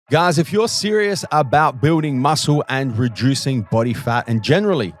Guys, if you're serious about building muscle and reducing body fat and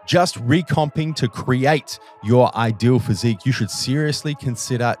generally just recomping to create your ideal physique, you should seriously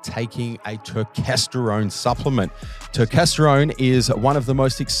consider taking a testosterone supplement. Testosterone is one of the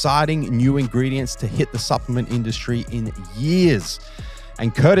most exciting new ingredients to hit the supplement industry in years.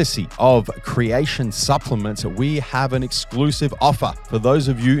 And courtesy of Creation Supplements, we have an exclusive offer for those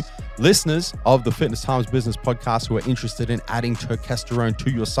of you listeners of the Fitness Times Business podcast who are interested in adding testosterone to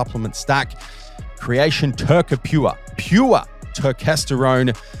your supplement stack. Creation Turca Pure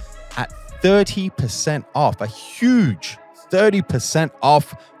testosterone at 30% off, a huge 30%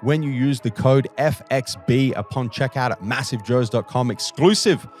 off when you use the code FXB upon checkout at massivejoes.com,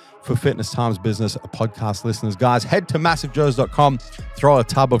 exclusive for Fitness Times Business podcast listeners. Guys, head to massivejoes.com, throw a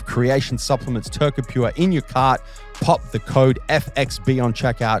tub of Creation Supplements Turca Pure in your cart, pop the code FXB on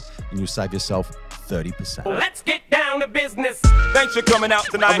checkout, and you'll save yourself 30%. Let's get down to business. Thanks for coming out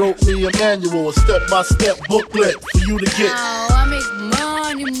tonight. I wrote me a manual, a step-by-step booklet for you to get. Oh, I make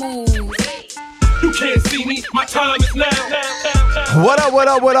money move. You can't see me, my time is now.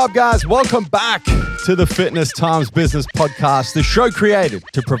 What up, guys? Welcome back to the Fitness Times Business Podcast, the show created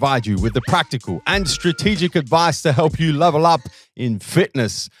to provide you with the practical and strategic advice to help you level up in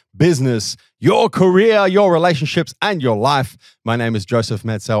fitness, business, your career, your relationships, and your life. My name is Joseph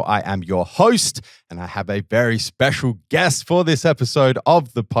Medsel. I am your host, and I have a very special guest for this episode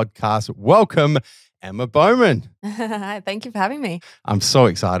of the podcast. Welcome, Emma Bowman. Thank you for having me. I'm so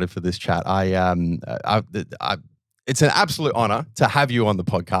excited for this chat. It's an absolute honor to have you on the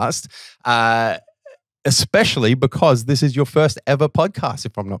podcast, especially because this is your first ever podcast,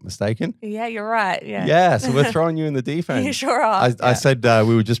 if I'm not mistaken. Yeah, you're right. Yeah. So we're throwing you in the deep end. You sure are. I said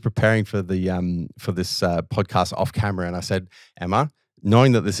we were just preparing for the for this podcast off camera, and I said, Emma,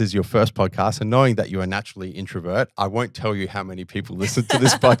 knowing that this is your first podcast and knowing that you are naturally introvert, I won't tell you how many people listen to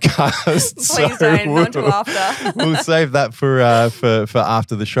this podcast. Please don't. Not until after. We'll save that for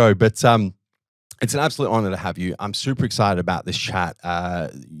after the show. But it's an absolute honor to have you. I'm super excited about this chat.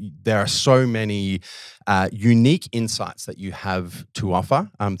 There are so many unique insights that you have to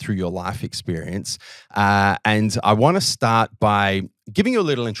offer through your life experience. And I want to start by giving you a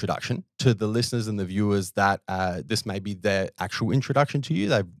little introduction to the listeners and the viewers that this may be their actual introduction to you.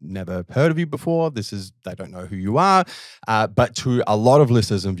 They've never heard of you before. They don't know who you are. But to a lot of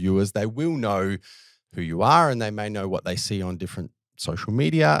listeners and viewers, they will know who you are, and they may know what they see on different social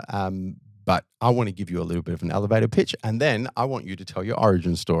media. But I want to give you a little bit of an elevator pitch, and then I want you to tell your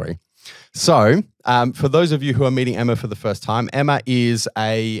origin story. So for those of you who are meeting Emma for the first time, Emma is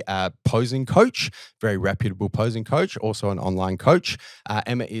a posing coach, very reputable posing coach, also an online coach.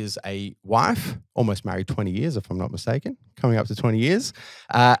 Emma is a wife, almost married 20 years, if I'm not mistaken, coming up to 20 years,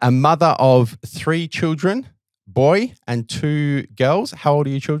 a mother of 3 children, boy and 2 girls. How old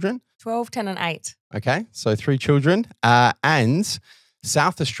are your children? 12, 10, and 8. Okay, so 3 children, and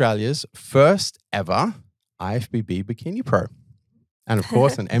South Australia's first ever IFBB Bikini Pro. And of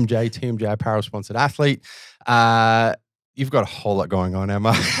course, an TMJ apparel sponsored athlete. You've got a whole lot going on,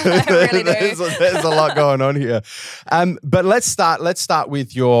 Emma. I really do. There's a lot going on here. But let's start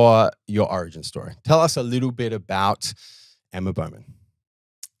with your origin story. Tell us a little bit about Emma Bowman.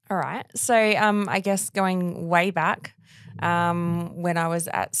 All right. So I guess going way back when I was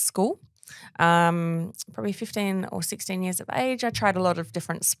at school, probably 15 or 16 years of age, I tried a lot of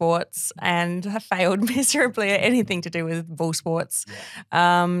different sports and I failed miserably at anything to do with bull sports.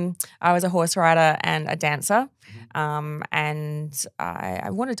 Yeah. I was a horse rider and a dancer, and I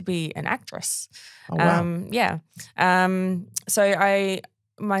wanted to be an actress. Oh, wow. So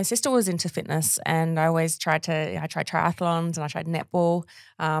my sister was into fitness, and I tried triathlons and I tried netball,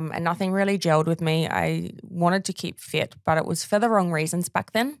 and nothing really gelled with me. I wanted to keep fit, but it was for the wrong reasons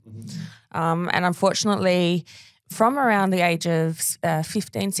back then. Mm-hmm. And unfortunately, from around the age of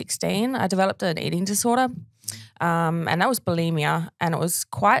 15, 16, I developed an eating disorder, and that was bulimia, and it was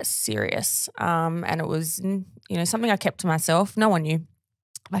quite serious. And it was, something I kept to myself. No one knew.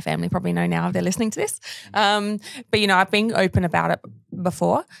 My family probably know now if they're listening to this. But, I've been open about it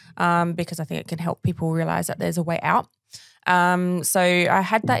before because I think it can help people realize that there's a way out. So I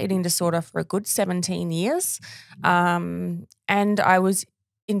had that eating disorder for a good 17 years, and I was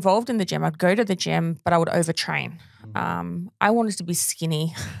involved in the gym. I'd go to the gym, but I would overtrain. I wanted to be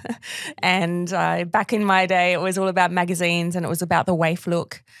skinny. And back in my day, it was all about magazines and it was about the waif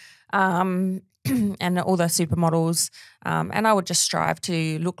look. And all the supermodels, and I would just strive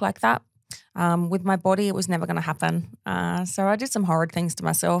to look like that. With my body, it was never going to happen. So I did some horrid things to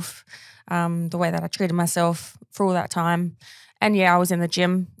myself, the way that I treated myself for all that time. And yeah, I was in the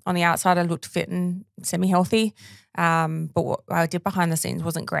gym. On the outside, I looked fit and semi-healthy. But what I did behind the scenes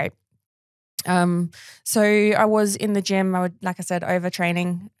wasn't great. So I was in the gym. I would, like I said,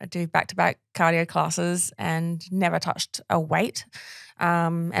 overtraining. I do back-to-back cardio classes and never touched a weight.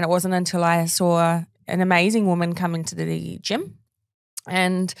 And it wasn't until I saw an amazing woman come into the gym,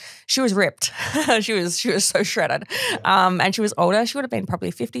 and she was ripped. she was so shredded. And she was older. She would have been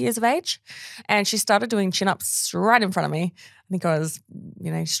probably 50 years of age. And she started doing chin-ups right in front of me. I think I was,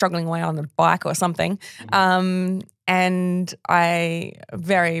 struggling away on a bike or something. And I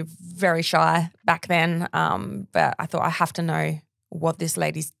very, very shy back then. But I thought I have to know what this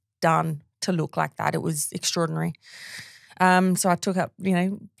lady's done to look like that. It was extraordinary. So I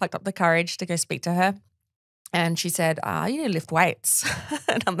plucked up the courage to go speak to her. And she said, you need to lift weights.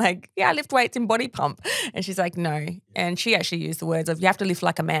 And I'm like, yeah, I lift weights in body pump. And she's like, no. And she actually used the words of, you have to lift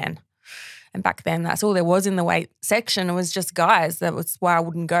like a man. And back then, that's all there was in the weight section. It was just guys. That was why I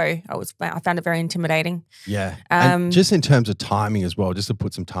wouldn't go. I found it very intimidating. Yeah. And just in terms of timing as well, just to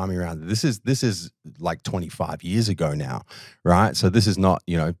put some timing around it, this is like 25 years ago now, right? So this is not,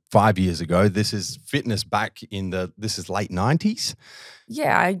 5 years ago. This is fitness back in this is late 90s.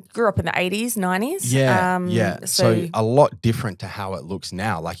 Yeah, I grew up in the 80s, 90s. Yeah. So a lot different to how it looks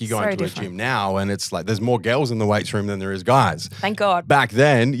now. Like you go into a gym now and it's like there's more girls in the weights room than there is guys. Thank God. Back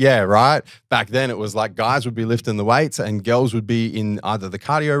then, yeah, right? Back then it was like guys would be lifting the weights and girls would be in either the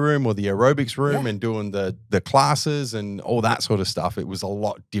cardio room or the aerobics room and doing the classes and all that sort of stuff. It was a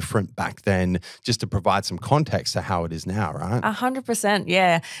lot different back then, just to provide some context to how it is now, right? 100%,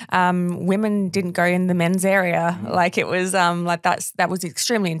 yeah. Women didn't go in the men's area. Like it was that was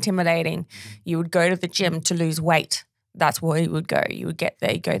extremely intimidating. You would go to the gym to lose weight. That's where you would go. You would go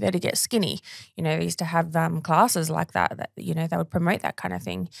there to get skinny. They used to have classes like that they would promote that kind of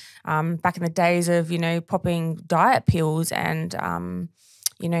thing. Back in the days of, popping diet pills and,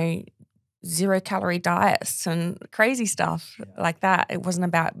 0-calorie diets and crazy stuff like that. It wasn't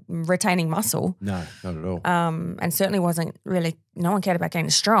about retaining muscle. No, not at all. And certainly wasn't really, no one cared about getting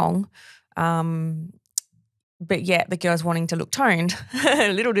strong. But yet the girls wanting to look toned.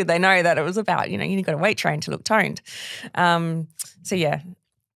 Little did they know that it was about, you got to weight train to look toned. I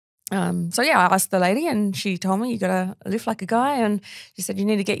asked the lady and she told me you got to lift like a guy, and she said you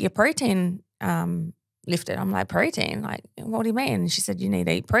need to get your protein lifted. I'm like, protein? Like, what do you mean? And she said you need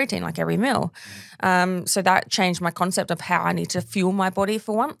to eat protein like every meal. So that changed my concept of how I need to fuel my body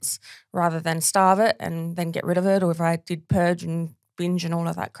for once rather than starve it and then get rid of it, or if I did purge and binge and all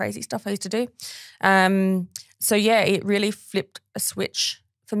of that crazy stuff I used to do. It really flipped a switch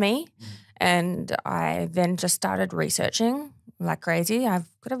for me. And I then just started researching like crazy. I've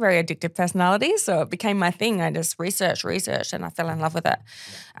got a very addictive personality, so it became my thing. I just researched, and I fell in love with it.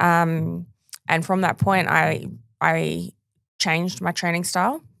 And from that point, I changed my training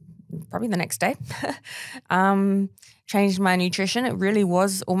style, probably the next day. Changed my nutrition. It really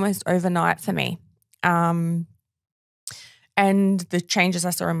was almost overnight for me. And the changes I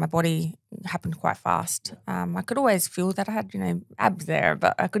saw in my body happened quite fast. I could always feel that I had, abs there,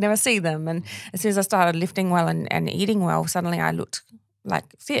 but I could never see them. And as soon as I started lifting well and eating well, suddenly I looked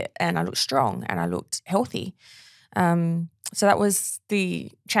like fit and I looked strong and I looked healthy. So that was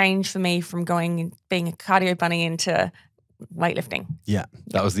the change for me from being a cardio bunny into weightlifting. Yeah,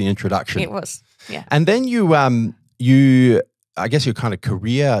 that was the introduction. It was, yeah. And then I guess your kind of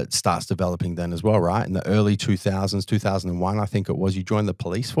career starts developing then as well, right? In the early 2000s, 2001, I think it was, you joined the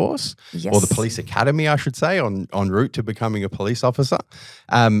police force, yes, or the police academy, I should say, en route to becoming a police officer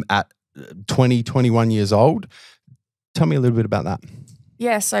at 20, 21 years old. Tell me a little bit about that.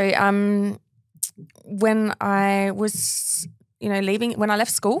 Yeah, so when I was, when I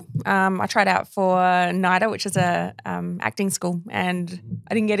left school, I tried out for NIDA, which is a acting school, and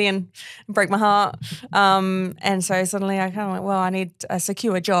I didn't get in. It broke my heart. And so suddenly I kind of went, well, I need a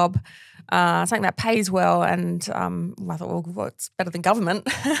secure job, something that pays well. And I thought, well, what's better than government?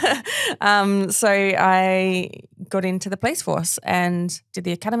 So I got into the police force and did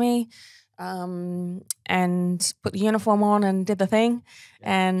the academy, and put the uniform on and did the thing.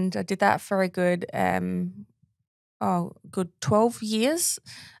 And I did that for a good 12 years.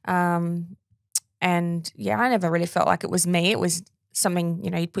 And yeah, I never really felt like it was me. It was something,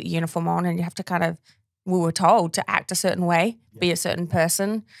 you put your uniform on and you have to we were told to act a certain way, be a certain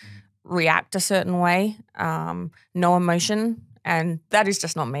person, react a certain way, no emotion. And that is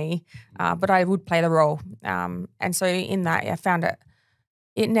just not me. But I would play the role. And so in that, I found it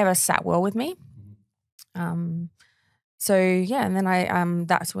never sat well with me. And then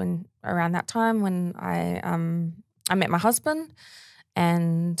that's when, around that time when I met my husband,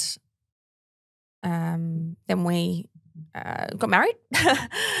 and then we got married.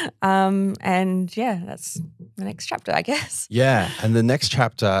 And yeah, that's the next chapter, I guess. Yeah, and the next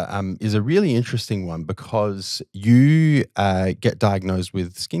chapter is a really interesting one because you get diagnosed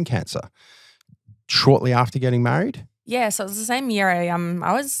with skin cancer shortly after getting married. Yeah, so it was the same year.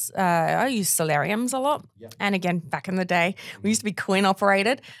 I used solariums a lot, and again, back in the day, we used to be coin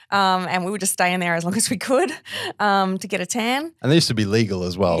operated, and we would just stay in there as long as we could to get a tan. And they used to be legal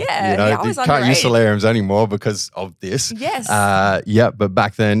as well. Yeah, you know, yeah, I you was can't use underage. solariums anymore because of this. Yes. Yeah, but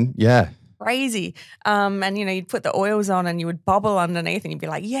back then, yeah. Crazy. And, you know, you'd put the oils on and you would bubble underneath and you'd be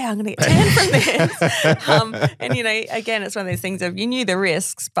like, yeah, I'm going to get tan from this. And, you know, again, it's one of those things of you knew the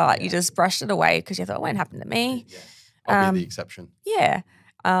risks, but you just brushed it away because you thought it won't happen to me. Yeah. I'll be the exception. Yeah.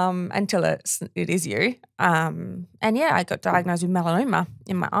 Until it is you. And yeah, I got diagnosed with melanoma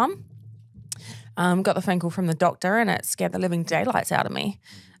in my arm. Got the phone call from the doctor and it scared the living daylights out of me.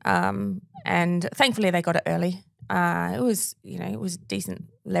 And thankfully they got it early. It was a decent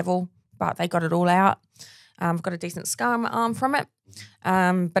level, but they got it all out. I've got a decent scar on my arm from it.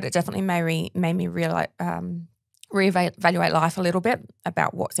 But it definitely made me realize, reevaluate life a little bit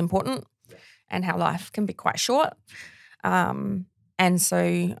about what's important and how life can be quite short. And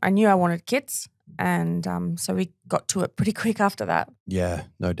so I knew I wanted kids. And so we got to it pretty quick after that. Yeah,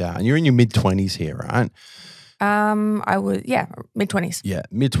 no doubt. And you're in your mid-20s here, right? I was, mid-20s. Yeah,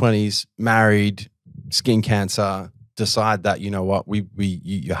 mid-20s, married, skin cancer, decide that, you know what,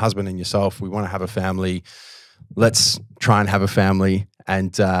 your husband and yourself, we want to have a family. Let's try and have a family.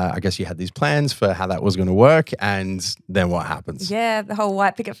 And I guess you had these plans for how that was going to work. And then what happens? Yeah, the whole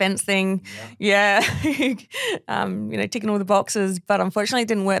white picket fence thing. Yeah. Ticking all the boxes. But unfortunately, it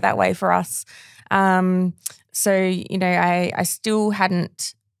didn't work that way for us. So, you know, I still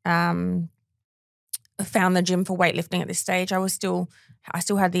hadn't found the gym for weightlifting at this stage. I still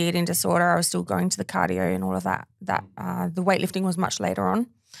had the eating disorder. I was still going to the cardio and all of that. The weightlifting was much later on.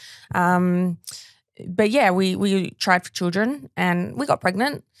 But yeah, we tried for children and we got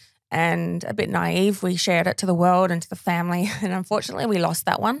pregnant, and a bit naive, we shared it to the world and to the family, and unfortunately we lost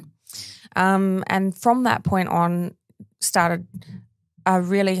that one. And from that point on started a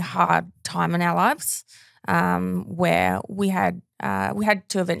really hard time in our lives, where we had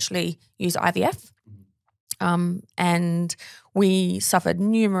to eventually use IVF. And we suffered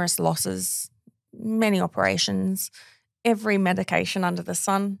numerous losses, many operations, every medication under the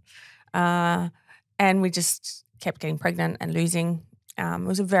sun. And we just kept getting pregnant and losing. It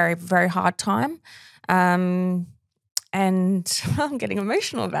was a very, very hard time. And I'm getting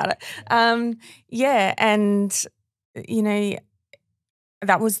emotional about it. And, you know,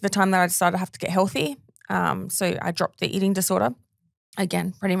 that was the time that I decided I have to get healthy. So I dropped the eating disorder,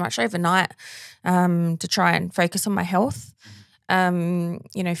 again, pretty much overnight, to try and focus on my health.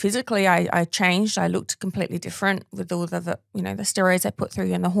 Physically I changed. I looked completely different with all the steroids they put through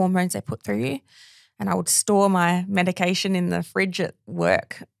you and the hormones they put through you. And I would store my medication in the fridge at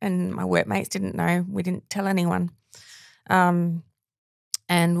work, and my workmates didn't know. We didn't tell anyone. And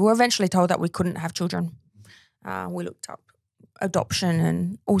we were eventually told that we couldn't have children. We looked up adoption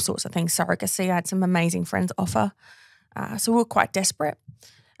and all sorts of things, surrogacy. I had some amazing friends offer. So we were quite desperate.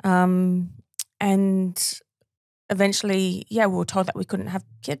 And eventually, we were told that we couldn't have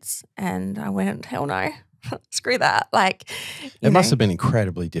kids. And I went, hell no. Screw that. It must have been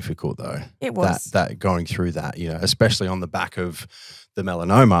incredibly difficult though. It was. That going through that, you know, especially on the back of the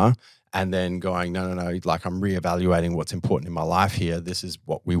melanoma, and then going, no, like I'm reevaluating what's important in my life here. This is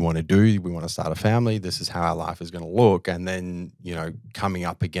what we want to do. We want to start a family. This is how our life is going to look. And then, you know, coming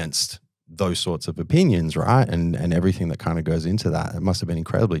up against those sorts of opinions, right? And everything that kind of goes into that. It must have been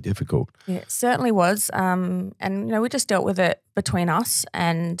incredibly difficult. Yeah, it certainly was. And, you know, we just dealt with it between us,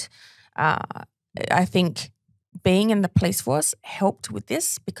 and I think being in the police force helped with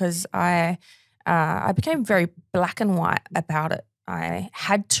this because I became very black and white about it. I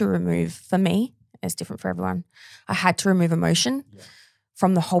had to remove, for me, it's different for everyone, I had to remove emotion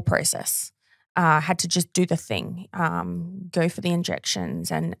from the whole process. I had to just do the thing, go for the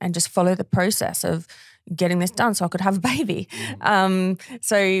injections and just follow the process of getting this done so I could have a baby.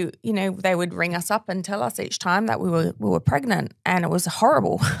 So, you know, they would ring us up and tell us each time that we were pregnant, and it was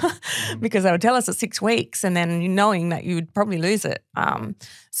horrible because they would tell us at 6 weeks and then knowing that you would probably lose it.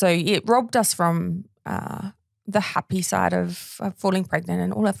 So it robbed us from the happy side of falling pregnant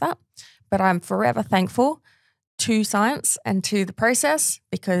and all of that. But I'm forever thankful to science and to the process,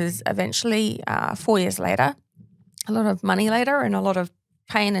 because eventually 4 years later, a lot of money later and a lot of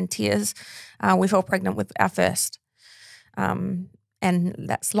pain and tears, we fell pregnant with our first. And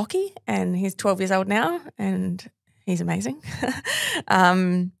that's Lockie, and he's 12 years old now, and he's amazing.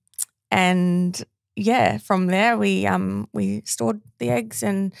 And yeah, from there we stored the eggs,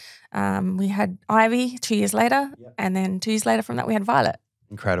 and we had Ivy 2 years later, and then 2 years later from that we had Violet.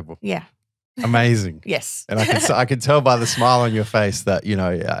 Incredible. Yeah. Amazing. Yes. And I can tell by the smile on your face that,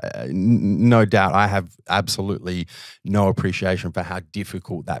 no doubt I have absolutely no appreciation for how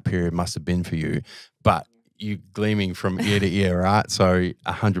difficult that period must have been for you. But you gleaming from ear to ear, right? So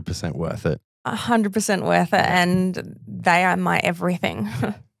 100% worth it. 100% worth it. And they are my everything.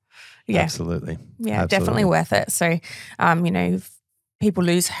 Yeah. Absolutely. Yeah, Absolutely. definitely worth it. So, people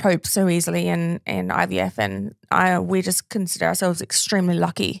lose hope so easily in IVF, and we just consider ourselves extremely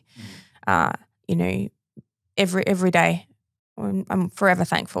lucky. Every day I'm forever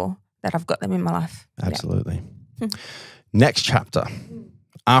thankful that I've got them in my life. Absolutely. Next chapter,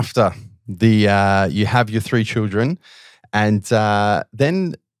 after you have your 3 children, and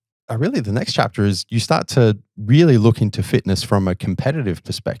then really the next chapter is you start to really look into fitness from a competitive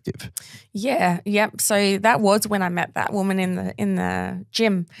perspective. Yeah, yep. So that was when I met that woman in the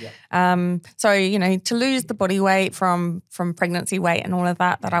gym. Yeah. To lose the body weight from pregnancy weight and all of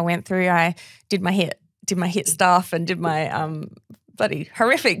that I went through, I did my HIIT stuff and did my bloody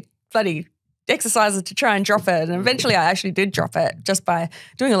horrific exercises to try and drop it. And eventually I actually did drop it just by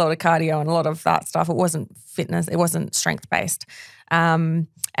doing a lot of cardio and a lot of that stuff. It wasn't fitness, it wasn't strength based.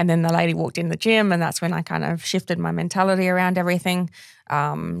 And then the lady walked in the gym, and that's when I kind of shifted my mentality around everything.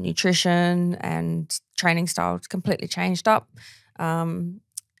 Nutrition and training style completely changed up. 6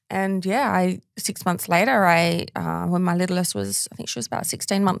 months later, when my littlest was, I think she was about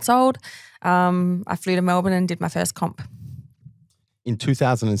 16 months old, I flew to Melbourne and did my first comp. In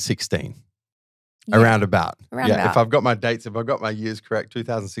 2016? Yeah. Around about. About. If I've got my dates, if I've got my years correct,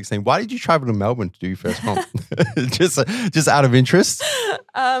 2016. Why did you travel to Melbourne to do your first comp? just out of interest?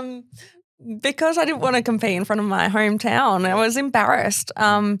 Because I didn't want to compete in front of my hometown. I was embarrassed.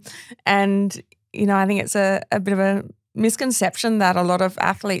 I think it's a bit of a misconception that a lot of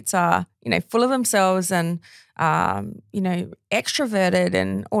athletes are, full of themselves and, extroverted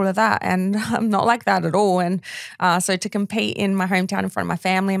and all of that. And I'm not like that at all. And so to compete in my hometown in front of my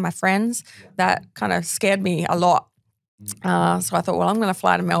family and my friends, that kind of scared me a lot. So I thought, well, I'm going to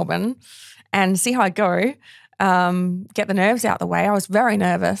fly to Melbourne and see how I go, get the nerves out the way. I was very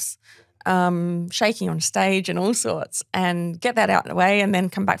nervous, shaking on stage and all sorts, and get that out of the way and then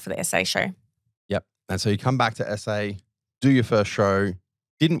come back for the SA show. Yep. And so you come back to SA, do your first show,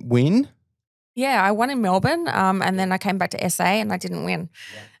 didn't win. Yeah, I won in Melbourne, and then I came back to SA and I didn't win.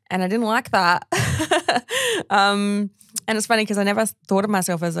 Yeah. And I didn't like that. And it's funny because I never thought of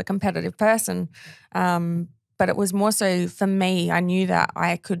myself as a competitive person, but it was more so for me. I knew that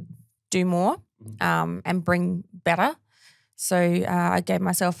I could do more and bring better. So I gave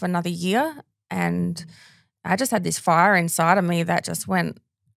myself another year, and I just had this fire inside of me that just went,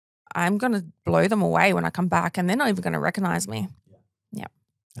 I'm going to blow them away when I come back, and they're not even going to recognize me. Yeah.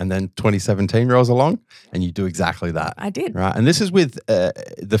 And then 2017 rolls along and you do exactly that. I did. Right. And this is with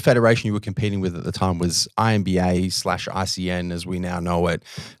the federation you were competing with at the time was INBA/ICN as we now know it.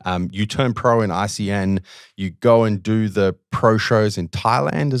 You turn pro in ICN, you go and do the pro shows in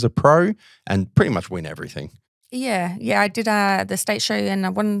Thailand as a pro and pretty much win everything. Yeah. I did the state show and I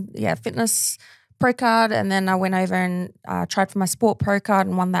won fitness pro card, and then I went over and tried for my sport pro card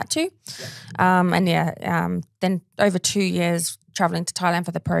and won that too. Then over 2 years traveling to Thailand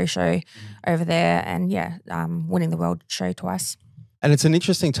for the pro show over there, and winning the world show twice. And it's an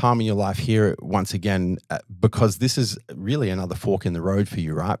interesting time in your life here once again, because this is really another fork in the road for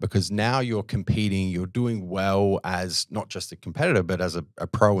you, right? Because now you're competing, you're doing well as not just a competitor, but as a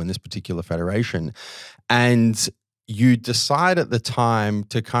pro in this particular federation. And you decide at the time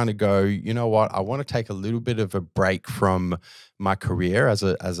to kind of go, you know what, I want to take a little bit of a break from my career as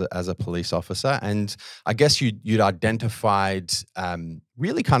a police officer. And I guess you'd identified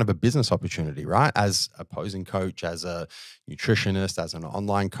really kind of a business opportunity, right? As a posing coach, as a nutritionist, as an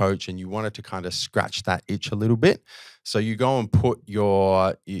online coach, and you wanted to kind of scratch that itch a little bit. So you go and put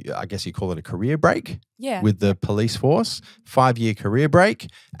I guess you call it a career break with the police force, 5-year career break.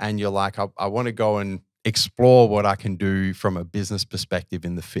 And you're like, I want to go and explore what I can do from a business perspective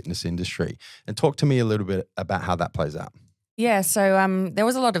in the fitness industry. And talk to me a little bit about how that plays out. Yeah, so there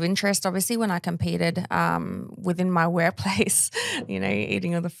was a lot of interest, obviously, when I competed within my workplace,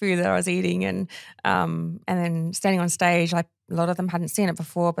 eating all the food that I was eating and then standing on stage. A lot of them hadn't seen it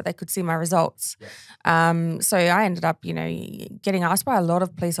before, but they could see my results. Yes. So I ended up, getting asked by a lot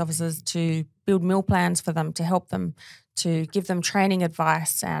of police officers to build meal plans for them, to help them, to give them training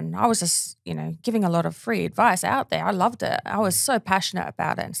advice. And I was just, giving a lot of free advice out there. I loved it. I was so passionate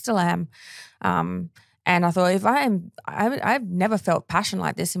about it and still am. And I thought, I've never felt passion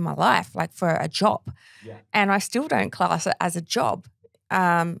like this in my life, like for a job. Yeah. And I still don't class it as a job.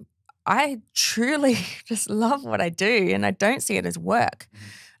 I truly just love what I do, and I don't see it as work.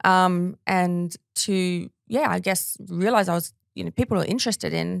 And to, I guess realize I was, people are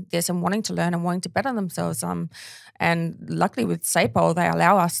interested in this and wanting to learn and wanting to better themselves. And luckily with SAPOL, they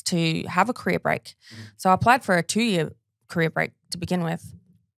allow us to have a career break. So I applied for a 2-year career break to begin with.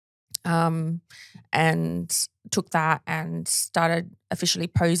 And took that and started officially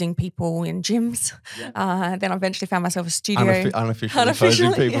posing people in gyms. Yeah. Then I eventually found myself a studio. Unofficially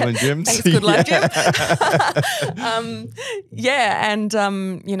posing people in gyms. Thanks, Good Life Gym. And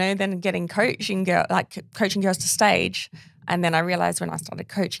then getting coaching girls to stage. And then I realized when I started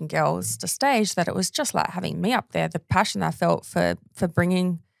coaching girls to stage that it was just like having me up there. The passion I felt for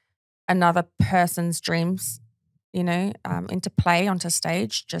bringing another person's dreams into play onto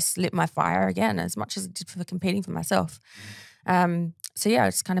stage just lit my fire again as much as it did for competing for myself. I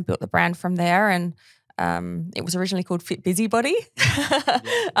just kind of built the brand from there, and it was originally called Fit Busybody.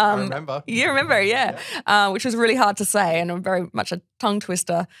 I remember. You remember, yeah. Which was really hard to say and very much a tongue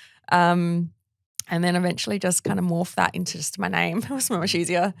twister. And then eventually just kind of morphed that into just my name. It was so much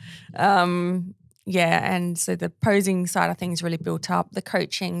easier. And so the posing side of things really built up, the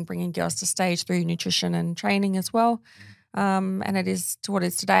coaching, bringing girls to stage through nutrition and training as well. And it is to what it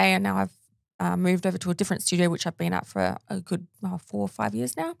is today. And now I've moved over to a different studio, which I've been at for a good 4 or 5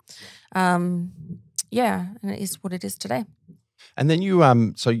 years now. And it is what it is today. And then you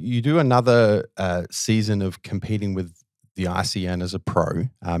so you do another season of competing with the ICN as a pro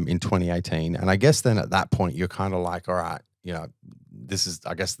in 2018. And I guess then at that point you're kind of like, all right, this is,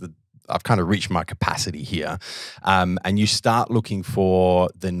 I guess, I've kind of reached my capacity here. And you start looking for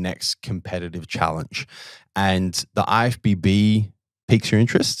the next competitive challenge. And the IFBB piques your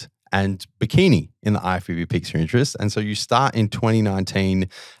interest, and bikini in the IFBB piques your interest. And so you start in 2019,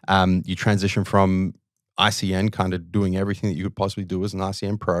 you transition from ICN, kind of doing everything that you could possibly do as an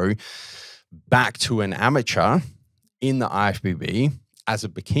ICN pro, back to an amateur in the IFBB as a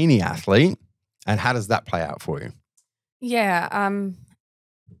bikini athlete. And how does that play out for you? Yeah,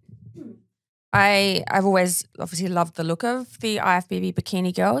 I've always obviously loved the look of the IFBB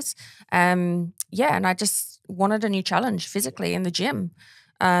bikini girls. And I just wanted a new challenge physically in the gym.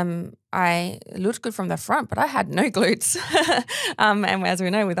 I looked good from the front, but I had no glutes. And as we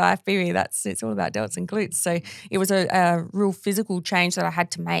know with IFBB, it's all about delts and glutes. So it was a real physical change that I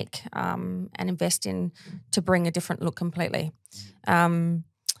had to make and invest in to bring a different look completely. I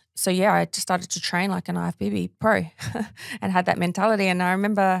just started to train like an IFBB pro and had that mentality. And I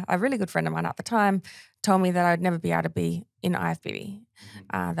remember a really good friend of mine at the time told me that I'd never be able to be in IFBB,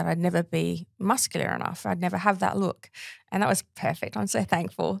 that I'd never be muscular enough. I'd never have that look. And that was perfect. I'm so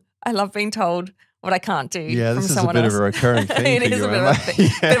thankful. I love being told what I can't do from someone else. This is a bit of a recurring theme. It is a bit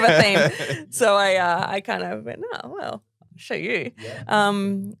of a theme. So I kind of went, I'll show you.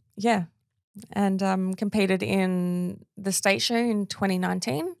 Yeah. And competed in the state show in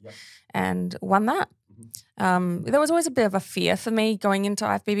 2019 and won that. There was always a bit of a fear for me going into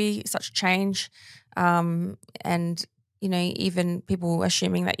IFBB, such a change. And, even people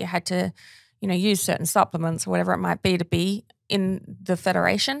assuming that you had to, use certain supplements or whatever it might be to be in the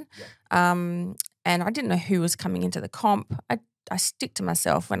federation. And I didn't know who was coming into the comp. I stick to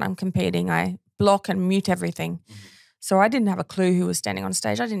myself when I'm competing. I block and mute everything. So I didn't have a clue who was standing on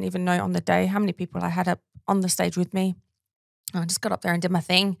stage. I didn't even know on the day how many people I had up on the stage with me. I just got up there and did my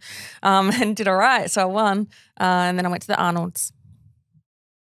thing and did all right. So I won. And then I went to the Arnold's.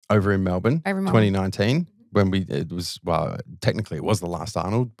 Over in Melbourne, 2019, when technically it was the last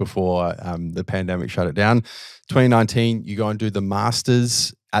Arnold before the pandemic shut it down. 2019, you go and do the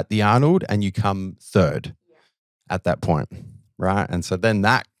Masters at the Arnold and you come third at that point, right? And so then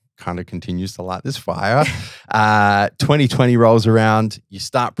that kind of continues to light this fire. 2020 rolls around. You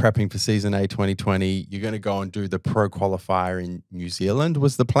start prepping for season A 2020. You're going to go and do the pro qualifier in New Zealand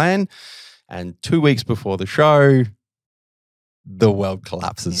was the plan. And 2 weeks before the show, the world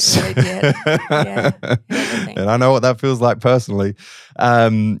collapses. It really did. Yeah. And I know what that feels like personally.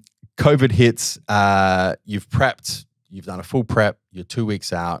 COVID hits. You've prepped. You've done a full prep. You're 2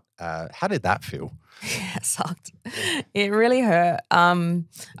 weeks out. How did that feel? Yeah, it sucked. It really hurt.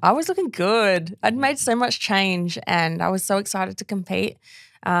 I was looking good. I'd made so much change and I was so excited to compete.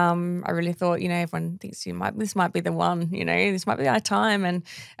 I really thought, everyone thinks this might be the one, this might be our time. And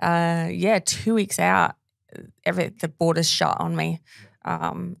 2 weeks out, the borders shut on me. I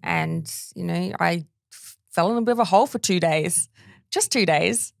fell in a bit of a hole for 2 days, just 2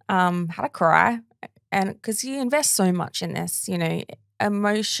 days, had a cry. And because you invest so much in this,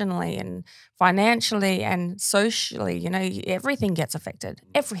 emotionally and financially and socially, you know, everything gets affected,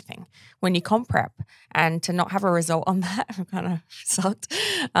 everything when you comp prep, and to not have a result on that kind of sucked.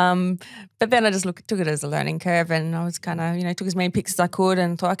 But then I just took it as a learning curve, and I was kind of, you know, took as many pics as I could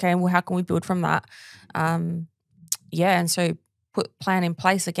and thought, okay, well, how can we build from that? Yeah, and so put plan in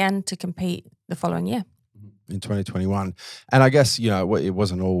place again to compete the following year. In 2021. And I guess, you know, it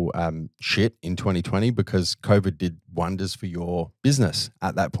wasn't all shit in 2020 because COVID did wonders for your business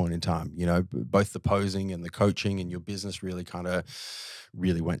at that point in time. You know, both the posing and the coaching and your business really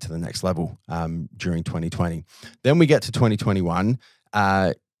went to the next level during 2020. Then we get to 2021.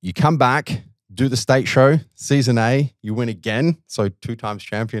 You come back, do the state show, season A, you win again. So 2 times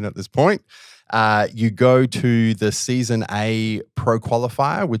champion at this point. You go to the season A pro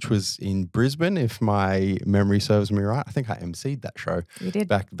qualifier, which was in Brisbane, if my memory serves me right. I think I emceed that show. You did.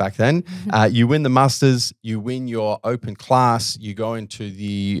 Back then. You win the Masters, you win your open class, you go into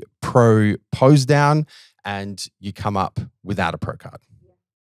the pro pose down, and you come up without a pro card.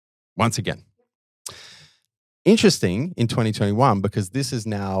 Once again. Interesting in 2021, because this is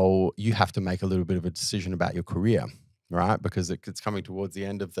now, you have to make a little bit of a decision about your career. Right, because it's coming towards the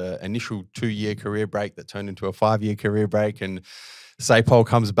end of the initial 2-year career break that turned into a 5-year career break, and Sapol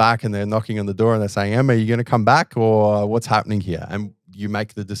comes back and they're knocking on the door and they're saying, Emma, are you going to come back, or what's happening here? And you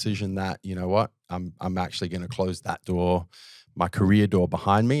make the decision that, you know what, I'm actually going to close that door, my career door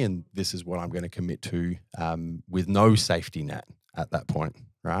behind me, and this is what I'm going to commit to with no safety net at that point,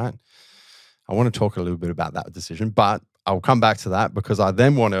 right? I want to talk a little bit about that decision, but I'll come back to that because I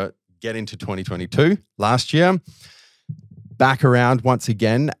then want to get into 2022, last year. Back around once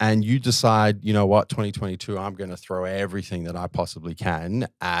again, and you decide, you know what, 2022, I'm going to throw everything that I possibly can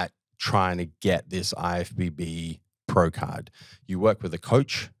at trying to get this IFBB pro card. You work with a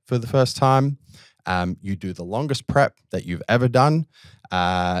coach for the first time. You do the longest prep that you've ever done.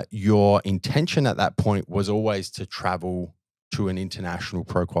 Your intention at that point was always to travel to an international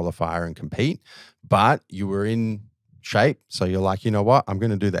pro qualifier and compete, but you were in shape. So you're like, you know what, I'm going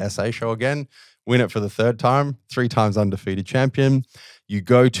to do the SA show again. Win it for the 3rd time, 3 times undefeated champion. You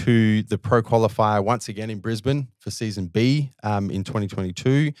go to the pro qualifier once again in Brisbane for season B in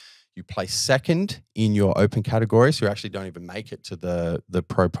 2022. You place 2nd in your open category, so you actually don't even make it to the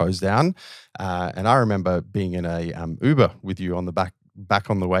pro pose down. And I remember being in a Uber with you on the back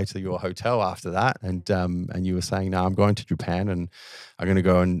on the way to your hotel after that, and you were saying, no, I'm going to Japan and I'm going to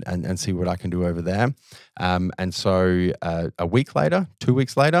go and see what I can do over there. And so a week later, 2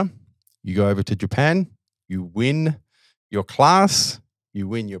 weeks later, you go over to Japan, you win your class, you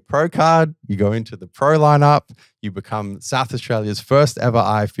win your pro card, you go into the pro lineup, you become South Australia's first ever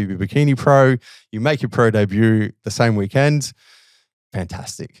IFBB Bikini Pro, you make your pro debut the same weekend.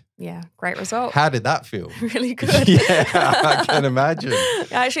 Fantastic. Yeah, great result. How did that feel? Really good. Yeah, I can imagine.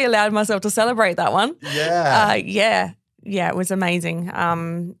 I actually allowed myself to celebrate that one. Yeah. Yeah, it was amazing.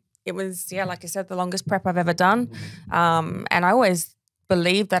 It was, like I said, the longest prep I've ever done. And I always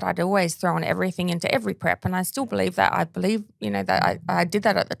believed that I'd always thrown everything into every prep, and I still believe that. I believe, you know, that I did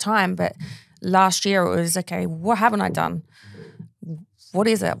that at the time, but last year it was, okay, what haven't I done? What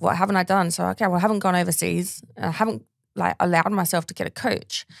is it? What haven't I done? So, okay, well, I haven't gone overseas. I haven't allowed myself to get a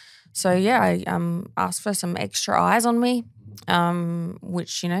coach. So yeah, I asked for some extra eyes on me,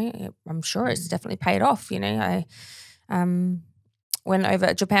 which, you know, I'm sure it's definitely paid off. You know, I went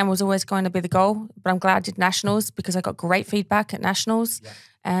over. Japan was always going to be the goal, but I'm glad I did nationals because I got great feedback at nationals,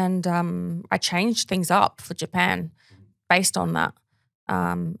 and I changed things up for Japan based on that.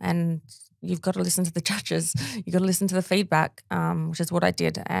 And you've got to listen to the judges. You've got to listen to the feedback, which is what I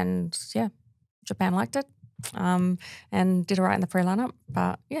did. And yeah, Japan liked it, and did it right in the pre lineup.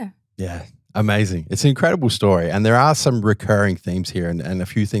 But yeah. Yeah. Amazing. It's an incredible story. And there are some recurring themes here and a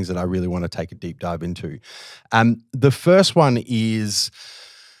few things that I really want to take a deep dive into. The first one is,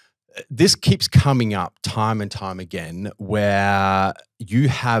 this keeps coming up time and time again, where you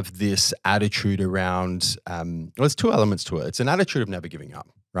have this attitude around, there's 2 elements to it. It's an attitude of never giving up,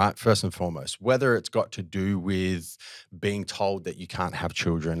 right? First and foremost, whether it's got to do with being told that you can't have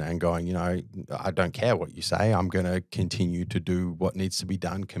children and going, you know, I don't care what you say. I'm going to continue to do what needs to be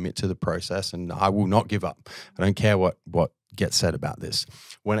done, commit to the process, and I will not give up. I don't care what gets said about this.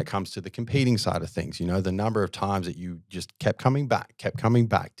 When it comes to the competing side of things, you know, the number of times that you just kept coming back,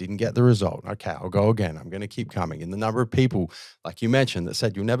 didn't get the result. Okay, I'll go again. I'm going to keep coming. And the number of people, like you mentioned, that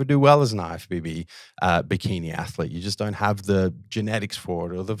said you'll never do well as an IFBB bikini athlete. You just don't have the genetics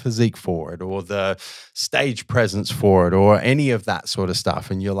for it, or the physique for it, or the stage presence for it, or any of that sort of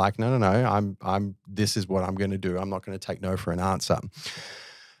stuff. And you're like, no, I'm this is what I'm going to do. I'm not going to take no for an answer.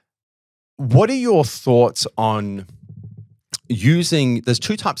 What are your thoughts on, there's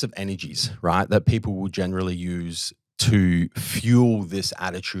two types of energies, right, that people will generally use to fuel this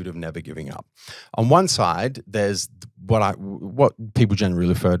attitude of never giving up. On one side, there's what people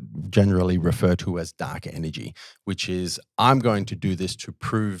generally refer to as dark energy, which is, I'm going to do this to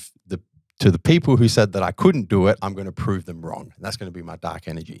prove to the people who said that I couldn't do it, I'm going to prove them wrong. And that's going to be my dark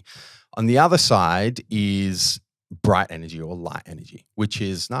energy. On the other side is bright energy or light energy, which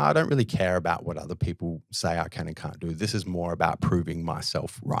is, no, I don't really care about what other people say I can and can't do. This is more about proving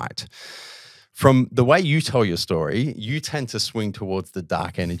myself right. From the way you tell your story, you tend to swing towards the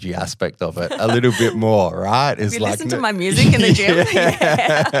dark energy aspect of it a little bit more, right? If you listen to my music in the gym,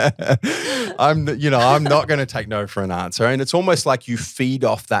 yeah. I'm not going to take no for an answer, and it's almost like you feed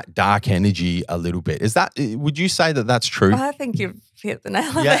off that dark energy a little bit. Would you say that that's true? I think you've hit the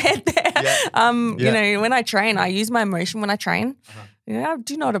nail on the head there. Yeah. When I train, I use my emotion when I train.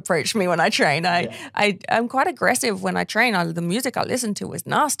 Do not approach me when I train. I'm quite aggressive when I train. The music I listen to is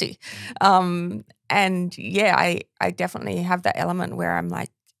nasty. I definitely have that element where I'm like,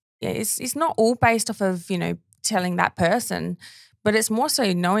 it's not all based off of, telling that person, but it's more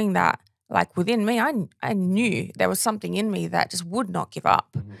so knowing that, like, within me, I knew there was something in me that just would not give up.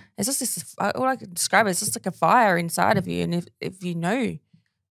 Mm-hmm. It's just this, all I could describe it, it's just like a fire inside of you. And if you know,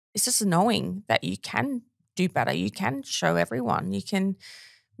 it's just knowing that you can do better. You can show everyone. You can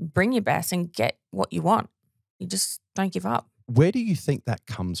bring your best and get what you want. You just don't give up. Where do you think that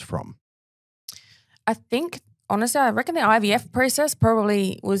comes from? I think, honestly, I reckon the IVF process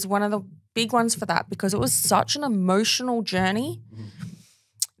probably was one of the big ones for that, because it was such an emotional journey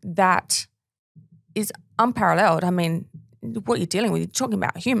that is unparalleled. I mean, what you're dealing with, you're talking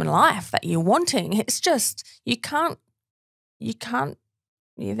about human life that you're wanting. It's just,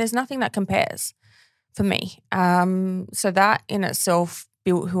 there's nothing that compares for me. So that in itself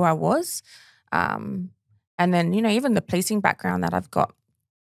built who I was. And then, even the policing background that I've got,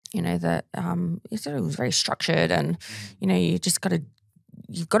 that it was very structured, and,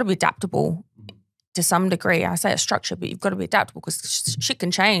 you've got to be adaptable to some degree. I say it's structured, but you've got to be adaptable because shit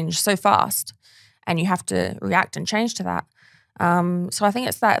can change so fast and you have to react and change to that. So I think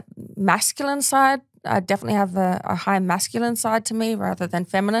it's that masculine side. I definitely have a high masculine side to me rather than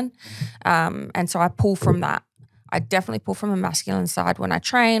feminine. And so I pull from that. I definitely pull from a masculine side when I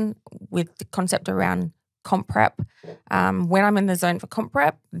train, with the concept around comp prep. When I'm in the zone for comp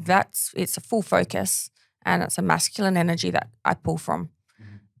prep, it's a full focus, and it's a masculine energy that I pull from.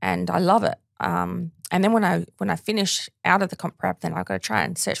 And I love it. And then when I finish out of the comp prep, then I've got to try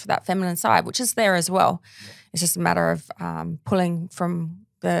and search for that feminine side, which is there as well. It's just a matter of pulling from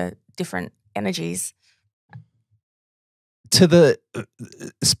the different energies.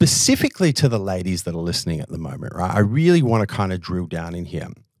 Specifically to the ladies that are listening at the moment, right? I really want to kind of drill down in here.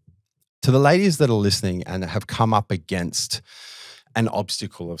 To the ladies that are listening and have come up against an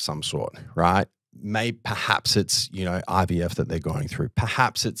obstacle of some sort, right? Perhaps it's, IVF that they're going through.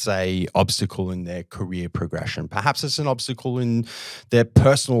 Perhaps it's a obstacle in their career progression. Perhaps it's an obstacle in their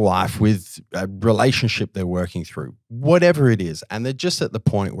personal life with a relationship they're working through. Whatever it is. And they're just at the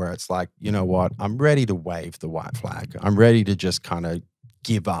point where it's like, you know what? I'm ready to wave the white flag. I'm ready to just kind of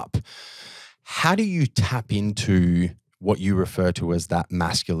give up. How do you tap into what you refer to as that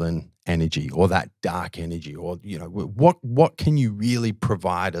masculine energy or that dark energy? Or, what can you really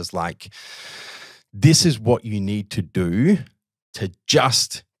provide as like, this is what you need to do to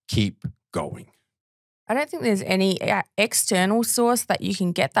just keep going? I don't think there's any external source that you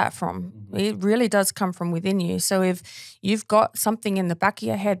can get that from. It really does come from within you. So if you've got something in the back of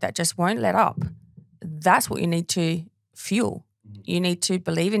your head that just won't let up, that's what you need to fuel. You need to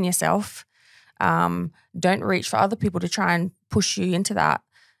believe in yourself. Don't reach for other people to try and push you into that.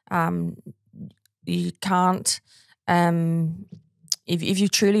 You can't... If you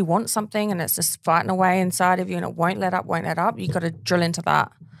truly want something and it's just fighting away inside of you and it won't let up, you've got to drill into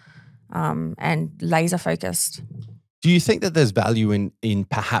that and laser focused. Do you think that there's value in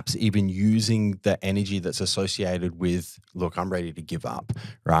perhaps even using the energy that's associated with, look, I'm ready to give up,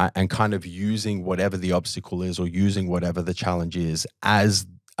 right? And kind of using whatever the obstacle is or using whatever the challenge is as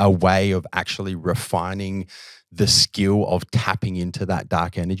a way of actually refining the skill of tapping into that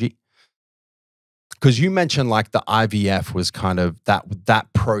dark energy? Because you mentioned like the IVF was kind of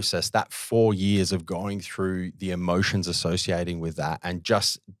that process, that 4 years of going through the emotions associating with that and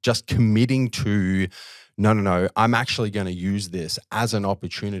just committing to, no, I'm actually going to use this as an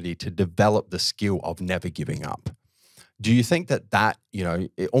opportunity to develop the skill of never giving up. Do you think that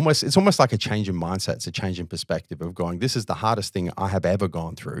it's almost like a change in mindset, it's a change in perspective of going, this is the hardest thing I have ever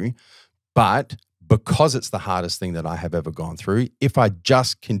gone through, but because it's the hardest thing that I have ever gone through, if I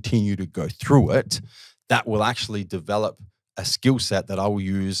just continue to go through it, that will actually develop a skill set that I will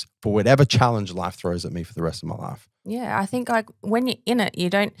use for whatever challenge life throws at me for the rest of my life. Yeah, I think like when you're in it, you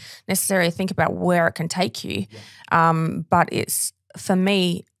don't necessarily think about where it can take you. But it's, for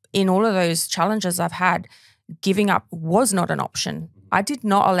me, in all of those challenges I've had, giving up was not an option. I did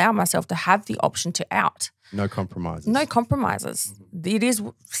not allow myself to have the option to out. No compromises. No compromises. It is,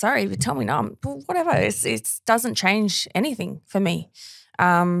 sorry, you tell me no, whatever. It doesn't change anything for me.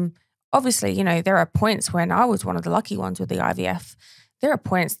 Obviously, you know, there are points when I was one of the lucky ones with the IVF. There are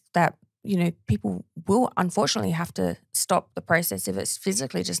points that, you know, people will unfortunately have to stop the process if it's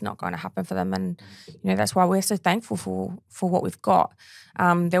physically just not going to happen for them. And, you know, that's why we're so thankful for what we've got.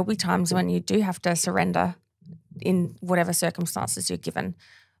 There'll be times when you do have to surrender in whatever circumstances you're given.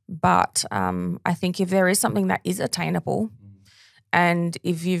 But I think if there is something that is attainable, and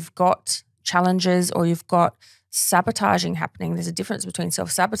if you've got challenges or you've got sabotaging happening, there's a difference between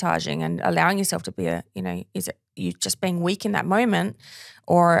self-sabotaging and allowing yourself to be is it you just being weak in that moment,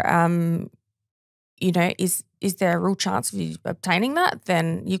 or you know, is there a real chance of you obtaining that?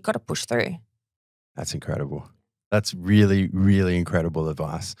 Then you've got to push through. That's incredible. That's really, really incredible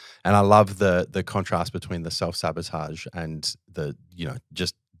advice. And I love the contrast between the self-sabotage and the, you know,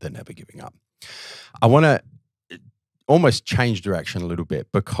 just the never giving up. I want to almost change direction a little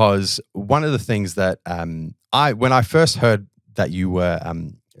bit, because one of the things that when I first heard that you were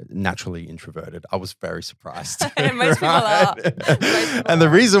naturally introverted, I was very surprised. Most people are. And the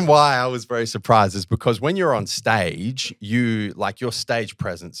reason why I was very surprised is because when you're on stage, your stage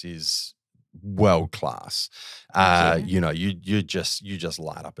presence is world class. You know, you just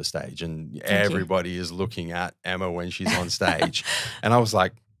light up a stage, and everybody is looking at Emma when she's on stage. And I was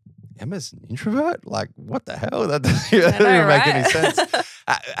like, Emma's an introvert? Like, what the hell? That doesn't even make any sense.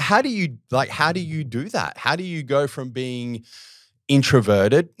 How do you do that? How do you go from being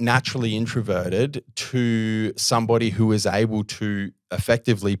naturally introverted, to somebody who is able to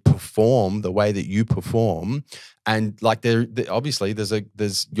effectively perform the way that you perform? And like, obviously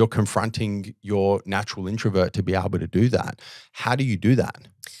you're confronting your natural introvert to be able to do that. How do you do that?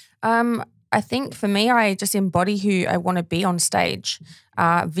 I think for me, I just embody who I want to be on stage.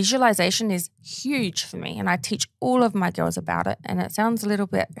 Visualization is huge for me, and I teach all of my girls about it. And it sounds a little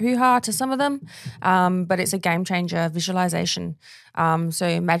bit hoo-ha to some of them, but it's a game changer, visualization. So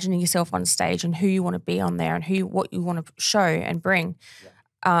imagining yourself on stage and who you want to be on there, and what you want to show and bring.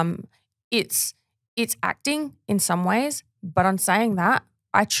 It's acting in some ways, but on saying that,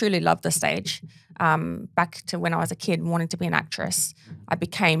 I truly love the stage. Back to when I was a kid wanting to be an actress, I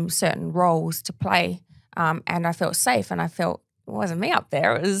became certain roles to play, and I felt safe, and I felt it wasn't me up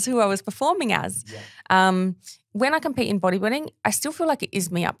there, it was who I was performing as. Yeah. When I compete in bodybuilding, I still feel like it is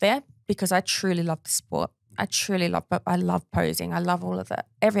me up there, because I truly love the sport. I love posing. I love all of it,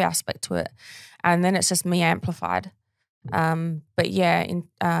 every aspect to it. And then it's just me amplified. But yeah, in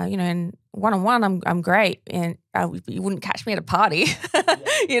one-on-one, I'm great, and you wouldn't catch me at a party.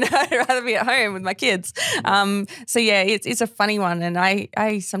 You know, I'd rather be at home with my kids. So yeah, it's a funny one, and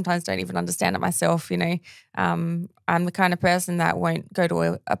I sometimes don't even understand it myself. You know, I'm the kind of person that won't go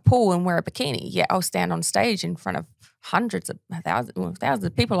to a pool and wear a bikini. Yet I'll stand on stage in front of hundreds of thousands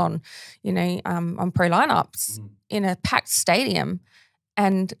of people on pro lineups in a packed stadium,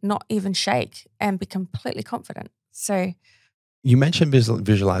 and not even shake and be completely confident. So you mentioned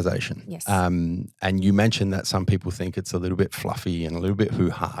visualization. Yes. And you mentioned that some people think it's a little bit fluffy and a little bit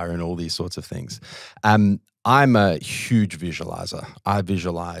hoo-ha and all these sorts of things. I'm a huge visualizer. I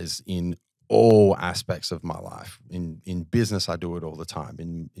visualize in all aspects of my life. In business, I do it all the time.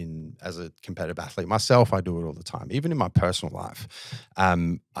 In as a competitive athlete myself, I do it all the time. Even in my personal life,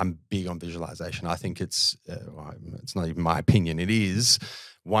 I'm big on visualization. I think it's not even my opinion. It is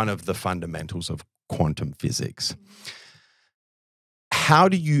one of the fundamentals of quantum physics. How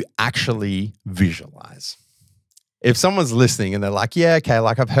do you actually visualize? If someone's listening and they're like, yeah, okay,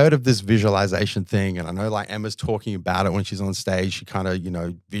 like I've heard of this visualization thing, and I know like Emma's talking about it when she's on stage, she kind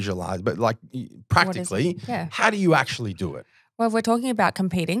of, visualize, but like practically, how do you actually do it? Well, if we're talking about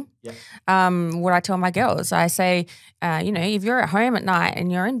competing, what I tell my girls, I say, if you're at home at night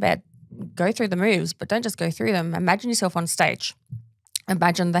and you're in bed, go through the moves, but don't just go through them. Imagine yourself on stage.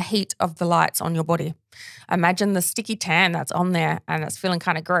 Imagine the heat of the lights on your body. Imagine the sticky tan that's on there and it's feeling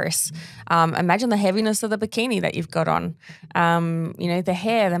kind of gross. Imagine the heaviness of the bikini that you've got on. The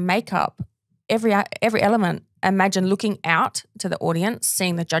hair, the makeup, every element. Imagine looking out to the audience,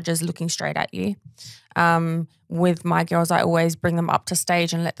 seeing the judges looking straight at you. With my girls, I always bring them up to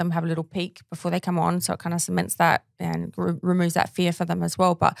stage and let them have a little peek before they come on, so it kind of cements that and removes that fear for them as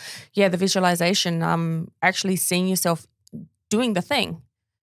well. But yeah, the visualization, actually seeing yourself doing the thing,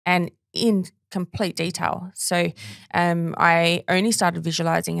 and in complete detail. So I only started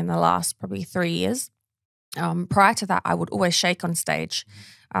visualizing in the last probably 3 years. Prior to that, I would always shake on stage.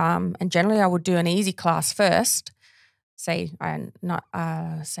 And generally I would do an easy class first, say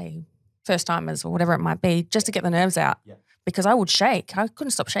first timers or whatever it might be, just to get the nerves out. Yeah. Because I would shake. I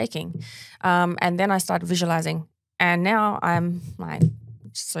couldn't stop shaking. And then I started visualizing. And now I'm like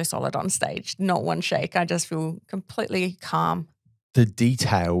so solid on stage, not one shake. I just feel completely calm. The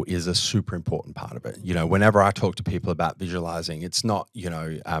detail is a super important part of it. You know, whenever I talk to people about visualizing, it's not, you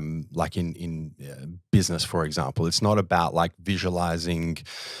know, like in business, for example, it's not about like visualizing,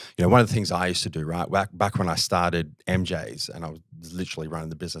 you know, one of the things I used to do, right, back when I started MJ's and I was literally running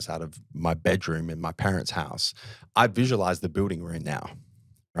the business out of my bedroom in my parents' house, I visualized the building we're in now,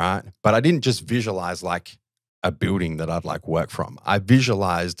 right? But I didn't just visualize like a building that I'd like work from. I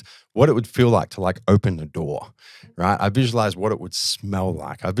visualized what it would feel like to like open the door, right? I visualized what it would smell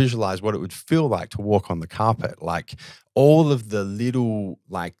like. I visualized what it would feel like to walk on the carpet. Like all of the little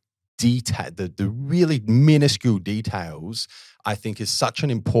like detail, the really minuscule details, I think is such an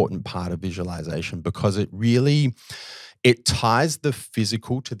important part of visualization because it ties the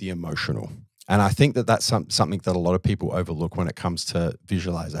physical to the emotional. And I think that that's something that a lot of people overlook when it comes to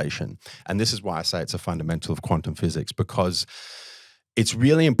visualization. And this is why I say it's a fundamental of quantum physics, because it's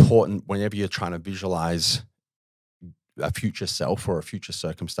really important whenever you're trying to visualize a future self or a future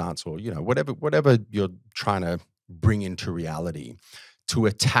circumstance or, you know, whatever you're trying to bring into reality, to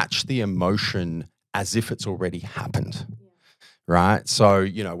attach the emotion as if it's already happened, right? So,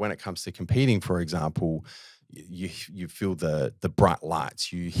 you know, when it comes to competing, for example, you feel the bright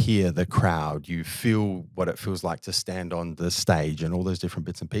lights, you hear the crowd, you feel what it feels like to stand on the stage and all those different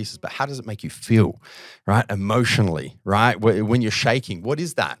bits and pieces. But how does it make you feel, right? Emotionally, right? When you're shaking, what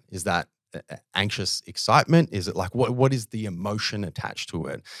is that? Is that anxious excitement? Is it like, what is the emotion attached to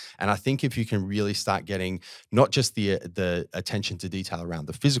it? And I think if you can really start getting not just the attention to detail around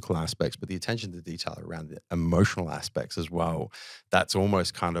the physical aspects, but the attention to detail around the emotional aspects as well, that's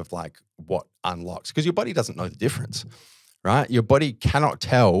almost kind of like what unlocks, because your body doesn't know the difference, right? Your body cannot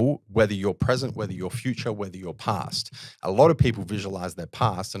tell whether you're present, whether you're future, whether you're past. A lot of people visualize their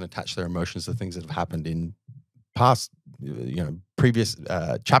past and attach their emotions to things that have happened in past, you know, previous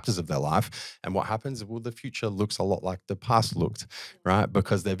chapters of their life. And what happens? Well, the future looks a lot like the past looked, right?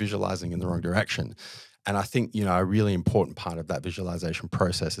 Because they're visualizing in the wrong direction. And I think, you know, a really important part of that visualization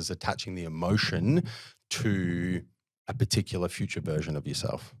process is attaching the emotion to a particular future version of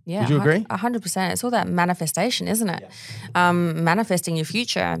yourself. Yeah, Would you agree? 100%. It's all that manifestation, isn't it? Yeah. Manifesting your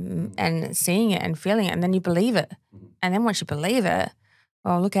future and seeing it and feeling it, and then you believe it. And then once you believe it,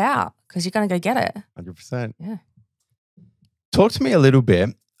 oh, look out, because you're going to go get it. 100%. Yeah. Talk to me a little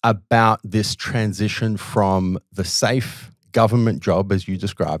bit about this transition from the safe government job, as you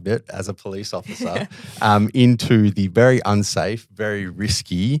described it, as a police officer, into the very unsafe, very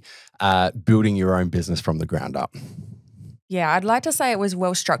risky, building your own business from the ground up. Yeah, I'd like to say it was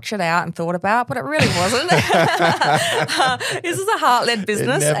well structured out and thought about, but it really wasn't. This is a heart-led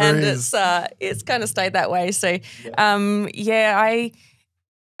business, and it's kind of stayed that way. So,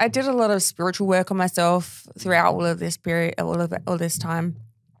 I did a lot of spiritual work on myself throughout all of this period, all this time.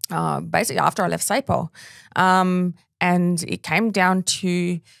 Basically, after I left SAPO, and it came down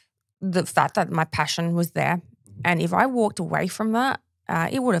to the fact that my passion was there, and if I walked away from that,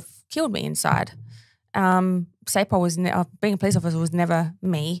 it would have killed me inside. SAPO was being a police officer was never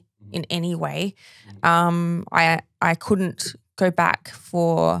me in any way. I couldn't go back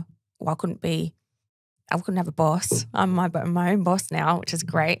I couldn't have a boss. I'm my own boss now, which is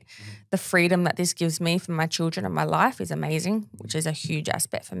great. The freedom that this gives me for my children and my life is amazing, which is a huge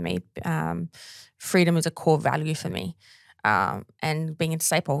aspect for me. Freedom is a core value for me. And being in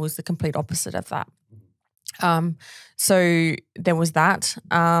SAPO was the complete opposite of that. So there was that.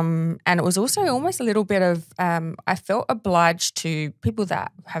 And it was also almost a little bit of, I felt obliged to people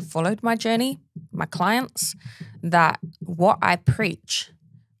that have followed my journey, my clients, that what I preach,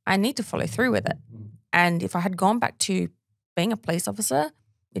 I need to follow through with it. And if I had gone back to being a police officer,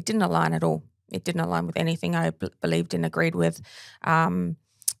 it didn't align at all. It didn't align with anything I believed and agreed with, the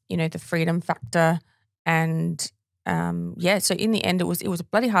freedom factor. And so in the end, it was a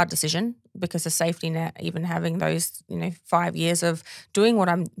bloody hard decision because the safety net, even having those, 5 years of doing what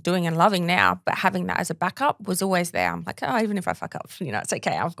I'm doing and loving now, but having that as a backup was always there. I'm like, oh, even if I fuck up, it's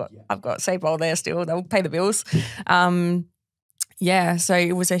okay. I've got SAPO there still. They'll pay the bills. So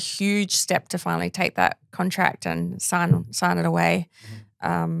it was a huge step to finally take that contract and sign it away.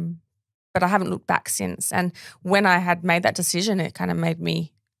 But I haven't looked back since. And when I had made that decision, it kind of made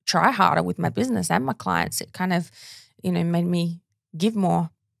me try harder with my business and my clients. It kind of, made me give more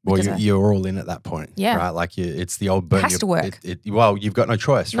Well, because you're all in at that point, Yeah. right? Like it's the old burn. Has to work. Well, you've got no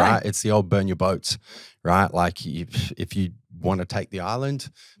choice, No. right? It's the old burn your boats, right? Like if you want to take the island,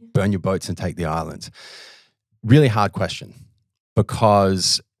 burn your boats and take the island. Really hard question,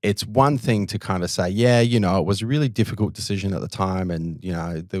 because it's one thing to kind of say, yeah, you know, it was a really difficult decision at the time, and you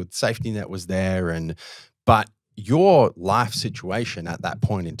know the safety net was there, but your life situation at that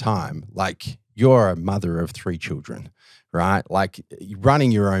point in time, like you're a mother of 3 children, right? Like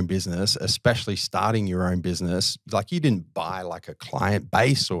running your own business, especially starting your own business, like you didn't buy like a client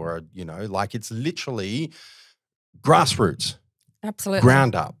base or, you know, like it's literally grassroots, Absolutely.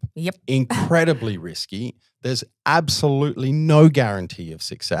 ground up, Yep. incredibly risky. There's absolutely no guarantee of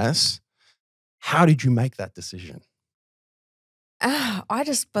success. How did you make that decision? I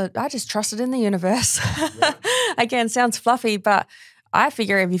just trusted in the universe. Again, sounds fluffy, but I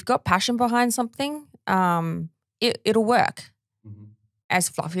figure if you've got passion behind something, it'll work. As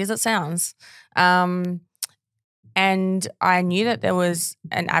fluffy as it sounds. And I knew that there was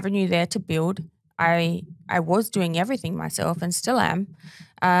an avenue there to build. I was doing everything myself and still am.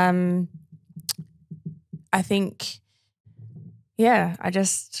 I think, yeah, I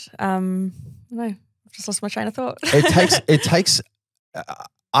just, no, just lost my train of thought. It takes.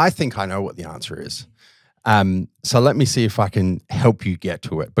 I think I know what the answer is. So let me see if I can help you get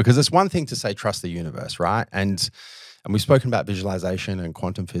to it, because it's one thing to say trust the universe, right? And we've spoken about visualization and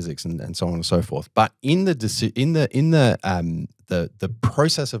quantum physics and so on and so forth. But in the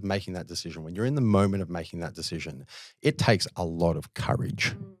process of making that decision, when you're in the moment of making that decision, it takes a lot of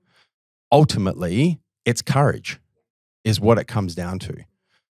courage. Ultimately, it's courage is what it comes down to.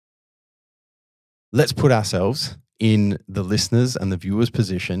 Let's put ourselves in the listeners and the viewers'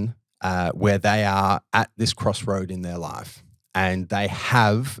 position where they are at this crossroad in their life, and they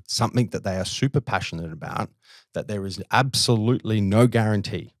have something that they are super passionate about, that there is absolutely no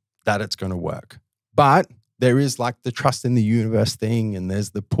guarantee that it's going to work. But there is like the trust in the universe thing, and there's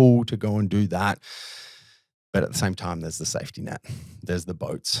the pull to go and do that. But at the same time, there's the safety net. There's the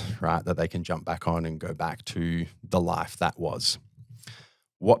boats, right, that they can jump back on and go back to the life that was.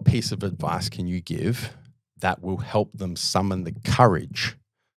 What piece of advice can you give that will help them summon the courage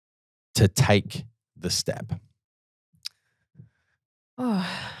to take the step? Oh,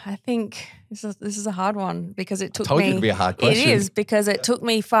 I think this is a hard one, because it took told me. you to be a hard question. It is, because it took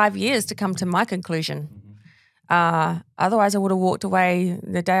me 5 years to come to my conclusion. Otherwise, I would have walked away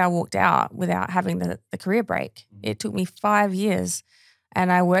the day I walked out without having the career break. It took me 5 years,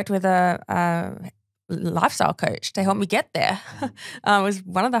 and I worked with a lifestyle coach to help me get there. It was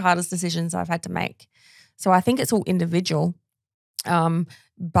one of the hardest decisions I've had to make. So I think it's all individual.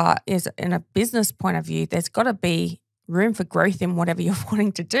 But in a business point of view, there's got to be room for growth in whatever you're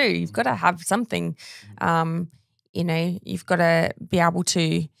wanting to do. You've got to have something, you've got to be able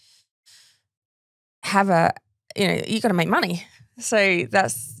to have you've got to make money. So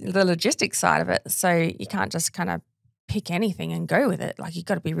that's the logistics side of it. So you can't just kind of pick anything and go with it. Like, you've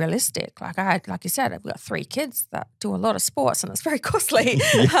got to be realistic. Like you said, I've got 3 kids that do a lot of sports, and it's very costly.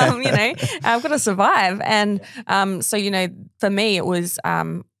 I've got to survive. And so, for me, it was,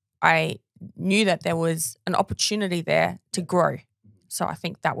 I knew that there was an opportunity there to grow. So I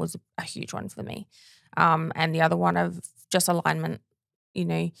think that was a huge one for me. And the other one of just alignment.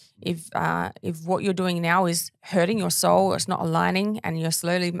 If what you're doing now is hurting your soul, it's not aligning, and you're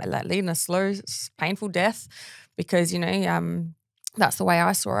slowly leading a slow, painful death, because, that's the way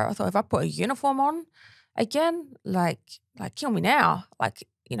I saw it. I thought, if I put a uniform on again, like kill me now.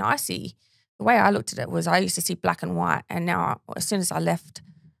 I see, the way I looked at it was, I used to see black and white, and now as soon as I left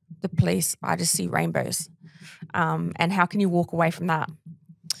the police, I just see rainbows. And how can you walk away from that?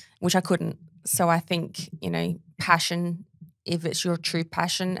 Which I couldn't. So I think, passion, if it's your true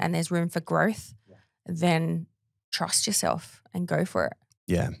passion and there's room for growth, then trust yourself and go for it.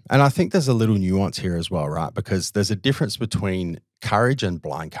 Yeah. And I think there's a little nuance here as well, right? Because there's a difference between courage and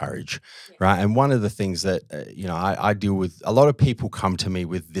blind courage, right? And one of the things that, I deal with, a lot of people come to me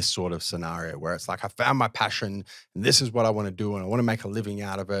with this sort of scenario where it's like, I found my passion and this is what I want to do, and I want to make a living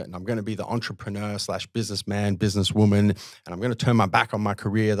out of it, and I'm going to be the entrepreneur / businessman, businesswoman, and I'm going to turn my back on my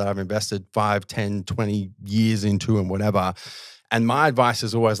career that I've invested 5, 10, 20 years into and whatever. And my advice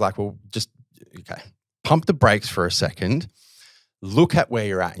is always like, well, just, pump the brakes for a second. Look at where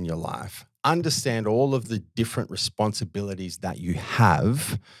you're at in your life. Understand all of the different responsibilities that you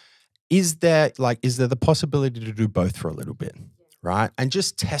have. Is there the possibility to do both for a little bit, right? And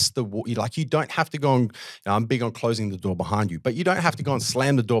just test you don't have to go and, I'm big on closing the door behind you, but you don't have to go and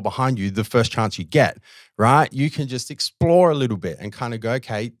slam the door behind you the first chance you get, right? You can just explore a little bit and kind of go,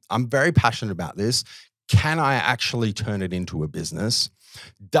 okay, I'm very passionate about this. Can I actually turn it into a business?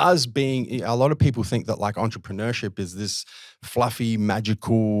 Does being, a lot of people think that like entrepreneurship is this fluffy,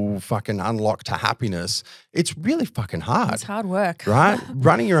 magical fucking unlock to happiness. It's really fucking hard. It's hard work. Right?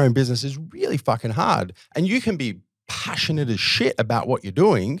 Running your own business is really fucking hard. And you can be passionate as shit about what you're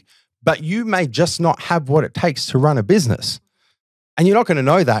doing, but you may just not have what it takes to run a business. And you're not going to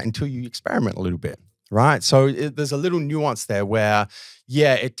know that until you experiment a little bit, right? So there's a little nuance there where,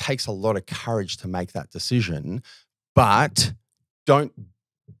 yeah, it takes a lot of courage to make that decision, but don't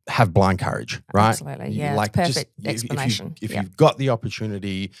have blind courage, right? Absolutely, yeah. Like it's perfect explanation. If you've got the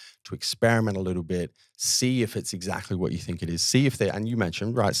opportunity to experiment a little bit, see if it's exactly what you think it is. See if there, and you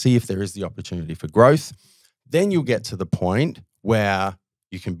mentioned, right, see if there is the opportunity for growth. Then you'll get to the point where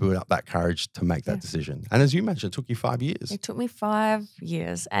you can build up that courage to make that decision. And as you mentioned, it took you 5 years. It took me 5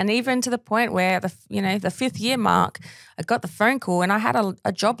 years. And even to the point where, the 5th year mark, I got the phone call and I had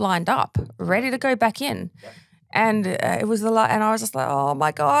a job lined up, ready to go back in. Yeah. And it was and I was just like, oh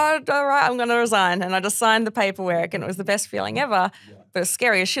my God, all right, I'm going to resign. And I just signed the paperwork and it was the best feeling ever, but it's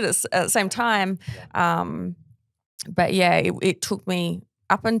scary as shit at the same time. But yeah, it took me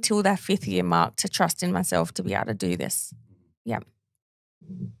up until that 5th year mark to trust in myself to be able to do this. Yeah.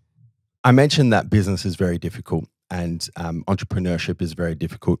 I mentioned that business is very difficult and entrepreneurship is very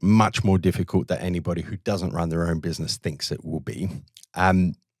difficult, much more difficult than anybody who doesn't run their own business thinks it will be.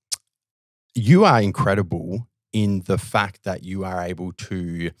 You are incredible in the fact that you are able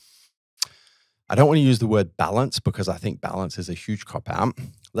to, I don't want to use the word balance because I think balance is a huge cop-out.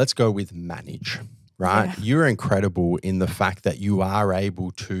 Let's go with manage, right? Yeah. You're incredible in the fact that you are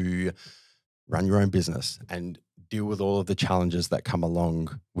able to run your own business and deal with all of the challenges that come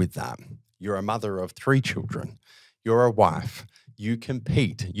along with that. You're a mother of 3 children. You're a wife. You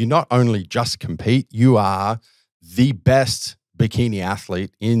compete. You not only just compete, you are the best bikini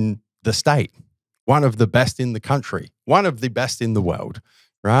athlete in the state, one of the best in the country, one of the best in the world,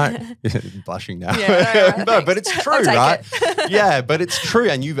 right? Blushing now. Yeah, no, but it's true, right? Yeah, but it's true.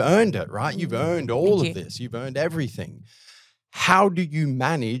 And you've earned it, right? You've earned all of this. You've earned everything. How do you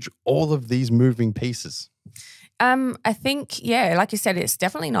manage all of these moving pieces? I think, yeah, like you said, it's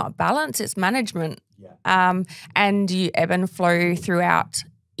definitely not balance, it's management. Yeah. And you ebb and flow throughout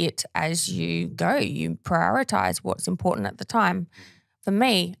it as you go. You prioritize what's important at the time. For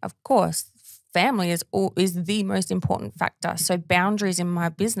me, of course, family is the most important factor. So boundaries in my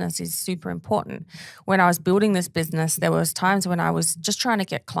business is super important. When I was building this business, there was times when I was just trying to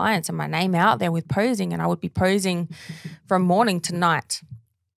get clients and my name out there with posing, and I would be posing from morning to night.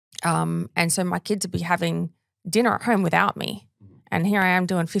 And so my kids would be having dinner at home without me. And here I am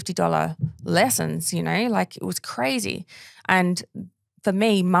doing $50 lessons, like it was crazy. And for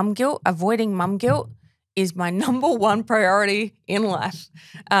me, avoiding mum guilt is my number one priority in life.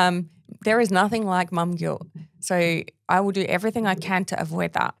 There is nothing like mum guilt. So I will do everything I can to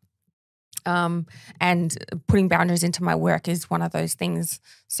avoid that. And putting boundaries into my work is one of those things.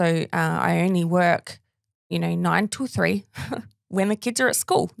 So I only work, 9 to 3 when the kids are at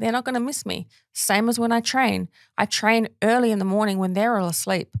school. They're not going to miss me. Same as when I train. I train early in the morning when they're all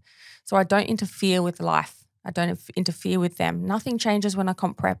asleep. So I don't interfere with life. I don't interfere with them. Nothing changes when I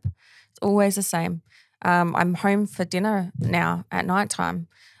comp prep. It's always the same. I'm home for dinner now at nighttime.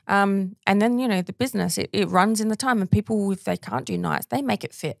 And then, the business, it runs in the time. And people, if they can't do nights, they make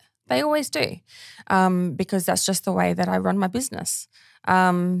it fit. They always do, because that's just the way that I run my business.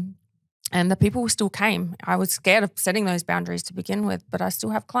 And the people still came. I was scared of setting those boundaries to begin with, but I still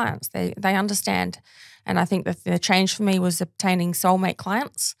have clients. They understand. And I think that the change for me was obtaining soulmate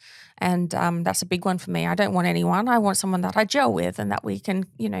clients. And that's a big one for me. I don't want anyone. I want someone that I gel with and that we can,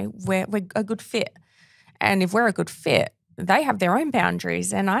 we're a good fit. And if we're a good fit, they have their own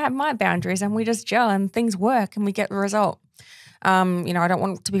boundaries and I have my boundaries and we just gel and things work and we get the result. I don't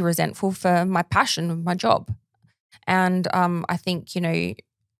want to be resentful for my passion of my job. And I think,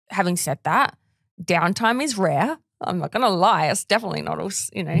 having said that, downtime is rare. I'm not going to lie. It's definitely not all,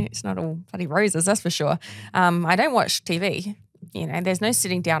 it's not all bloody roses, that's for sure. I don't watch TV. There's no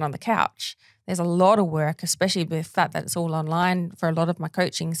sitting down on the couch. There's a lot of work, especially with the fact that it's all online for a lot of my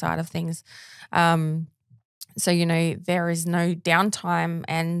coaching side of things. So, there is no downtime,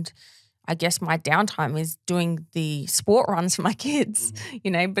 and I guess my downtime is doing the sport runs for my kids,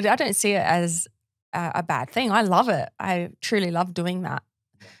 but I don't see it as a bad thing. I love it. I truly love doing that.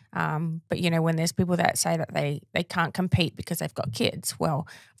 But, when there's people that say that they can't compete because they've got kids, well,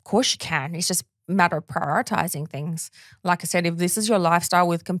 of course you can. It's just a matter of prioritizing things. Like I said, if this is your lifestyle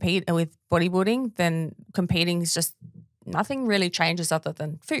with bodybuilding, then competing is just nothing really changes other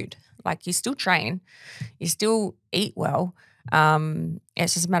than food. Like you still train, you still eat well.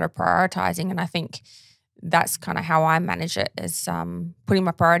 It's just a matter of prioritizing. And I think that's kind of how I manage it, is putting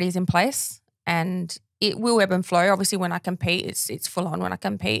my priorities in place. And it will ebb and flow. Obviously, when I compete, it's full on when I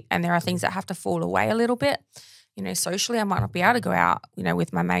compete, and there are things that have to fall away a little bit. You know, socially, I might not be able to go out, you know,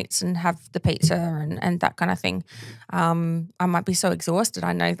 with my mates and have the pizza and that kind of thing. I might be so exhausted.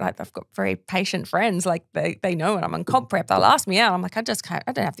 I know, like, I've got very patient friends. Like, they know when I'm on comp prep, they'll ask me out. I'm like, I just can't.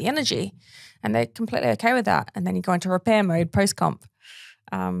 I don't have the energy, and they're completely okay with that. And then you go into repair mode post comp.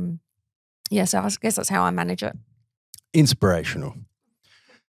 Yeah, so I guess that's how I manage it. Inspirational.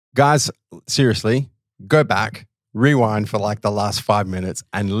 Guys, seriously, go back, rewind for like the last 5 minutes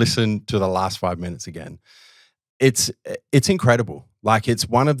and listen to the last 5 minutes again. It's incredible. Like, it's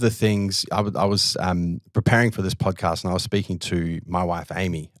one of the things I was preparing for this podcast, and I was speaking to my wife,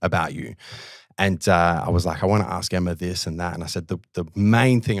 Amy, about you. And I was like, I want to ask Emma this and that. And I said, the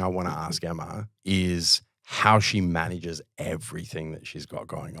main thing I want to ask Emma is how she manages everything that she's got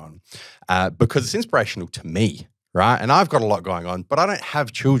going on, because it's inspirational to me, right? And I've got a lot going on, but I don't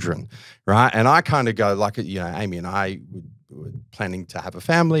have children, right? And I kind of go like, you know, Amy and I were planning to have a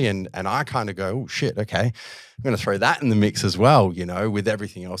family, and I kind of go, oh shit, okay, I'm going to throw that in the mix as well, you know, with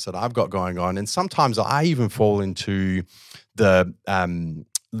everything else that I've got going on. And sometimes I even fall into the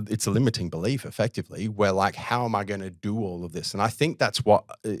it's a limiting belief, effectively, where like, how am I going to do all of this? And I think that's what,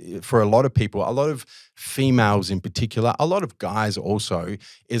 for a lot of people, a lot of females in particular, a lot of guys also,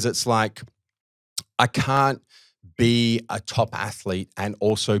 is it's like, I can't be a top athlete and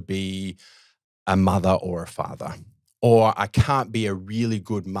also be a mother or a father. Or I can't be a really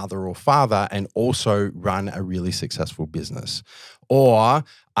good mother or father and also run a really successful business. Or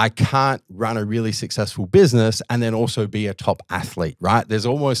I can't run a really successful business and then also be a top athlete, right? There's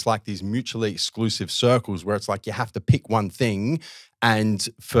almost like these mutually exclusive circles where it's like you have to pick one thing, and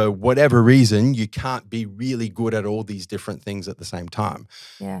for whatever reason, you can't be really good at all these different things at the same time.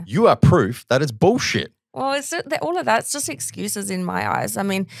 Yeah. You are proof that it's bullshit. Well, all of that's just excuses in my eyes. I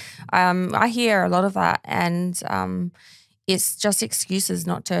mean, I hear a lot of that, and it's just excuses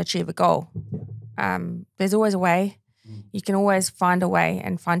not to achieve a goal. There's always a way. You can always find a way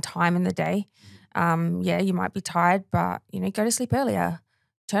and find time in the day. Yeah, you might be tired, but, you know, go to sleep earlier.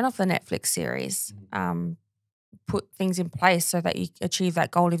 Turn off the Netflix series. Put things in place so that you achieve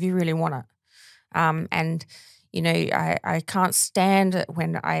that goal if you really want it. And, you know, I can't stand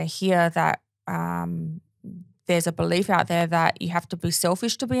when I hear that there's a belief out there that you have to be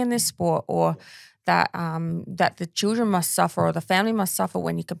selfish to be in this sport, or that that the children must suffer or the family must suffer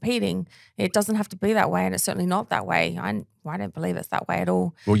when you're competing. It doesn't have to be that way, and it's certainly not that way. I don't believe it's that way at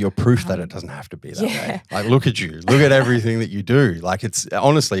all. Well, you're proof that it doesn't have to be that way. Like, look at you. Look at everything that you do. Like, it's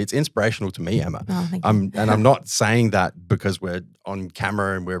honestly, it's inspirational to me, Emma. Oh, thank you. And I'm not saying that because we're on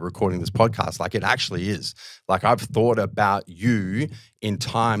camera and we're recording this podcast. Like, it actually is. Like, I've thought about you in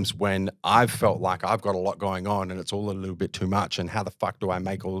times when I've felt like I've got a lot going on and it's all a little bit too much, and how the fuck do I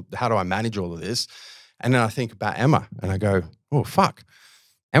how do I manage all of this? And then I think about Emma and I go, oh, fuck.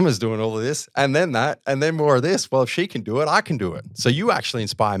 Emma's doing all of this, and then that, and then more of this. Well, if she can do it, I can do it. So you actually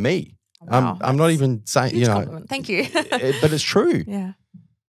inspire me. Wow, I'm not even saying, you know. Compliment. Thank you. But it's true. Yeah.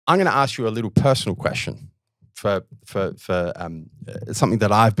 I'm going to ask you a little personal question for something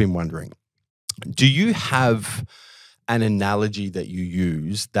that I've been wondering. Do you have an analogy that you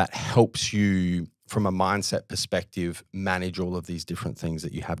use that helps you, from a mindset perspective, manage all of these different things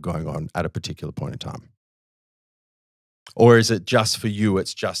that you have going on at a particular point in time? Or is it just for you,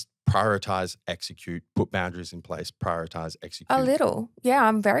 it's just prioritize, execute, put boundaries in place, prioritize, execute? A little. Yeah,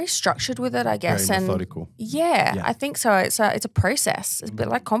 I'm very structured with it, I guess. Very methodical. Yeah, I think so. It's a process. It's a bit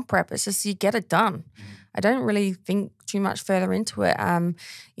like comp prep. It's just you get it done. I don't really think too much further into it.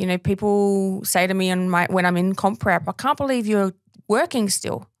 You know, people say to me when I'm in comp prep, I can't believe you're working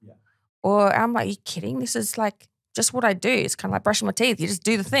still. Yeah. Or I'm like, are you kidding? This is like just what I do. It's kind of like brushing my teeth. You just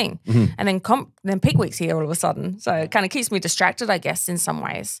do the thing. Mm-hmm. And then peak week's here all of a sudden. So it kind of keeps me distracted, I guess, in some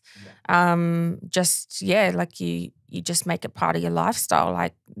ways. Yeah. Like you just make it part of your lifestyle.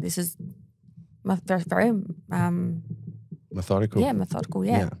 Like, this is very methodical. Yeah, methodical,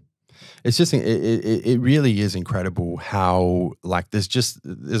 yeah. It's just, it really is incredible how, like,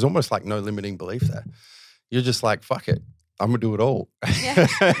 there's almost like no limiting belief there. You're just like, fuck it. I'm gonna do it all. Yeah.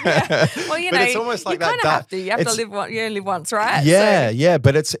 Well, you know, it's almost like you kind of have to. You have to live you only once, right? Yeah, so. Yeah.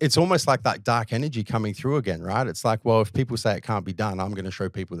 But it's almost like that dark energy coming through again, right? It's like, well, if people say it can't be done, I'm going to show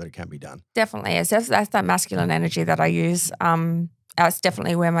people that it can be done. Definitely, yes. That's that masculine energy that I use. It's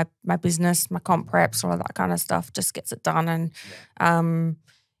definitely where my business, my comp preps, all of that kind of stuff just gets it done. And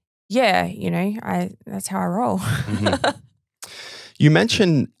yeah, you know, that's how I roll. Mm-hmm. You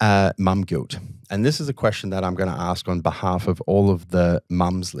mentioned mum guilt, and this is a question that I'm going to ask on behalf of all of the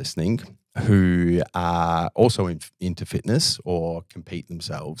mums listening. who are also into fitness or compete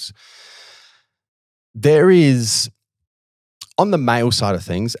themselves, there is, on the male side of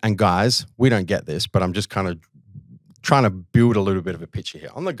things, and guys, we don't get this, but I'm just kind of trying to build a little bit of a picture here.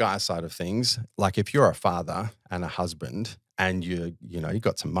 On the guy side of things, like if you're a father and a husband and you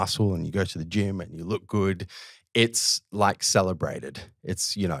got some muscle and you go to the gym and you look good, it's like celebrated.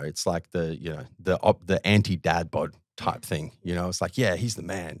 It's, it's like the anti-dad bod type thing. It's like, yeah, he's the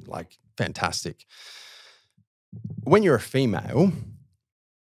man, like fantastic. When you're a female,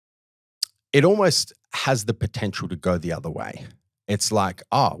 it almost has the potential to go the other way. It's like,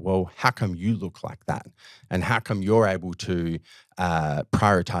 oh, well, how come you look like that? And how come you're able to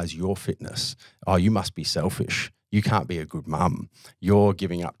prioritize your fitness? Oh, you must be selfish. You can't be a good mum. You're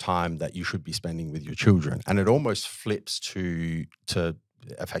giving up time that you should be spending with your children. And it almost flips to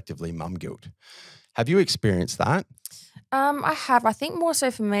effectively mum guilt. Have you experienced that? I have. I think more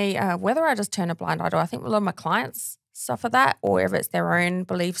so for me, whether I just turn a blind eye to, I think a lot of my clients suffer that, or if it's their own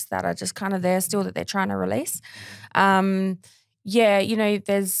beliefs that are just kind of there still that they're trying to release. Yeah,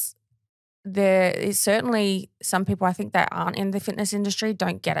 there is certainly some people I think that aren't in the fitness industry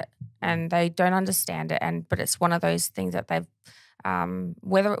don't get it and they don't understand it. But it's one of those things that they've,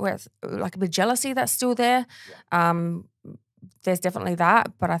 whether it's like a bit of jealousy that's still there, there's definitely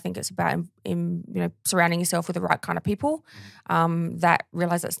that. But I think it's about surrounding yourself with the right kind of people that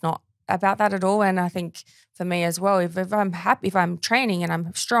realize it's not about that at all. And I think for me as well, if I'm happy, if I'm training and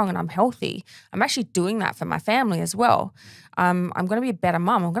I'm strong and I'm healthy, I'm actually doing that for my family as well. I'm going to be a better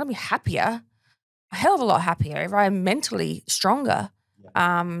mum. I'm going to be happier, a hell of a lot happier if I'm mentally stronger.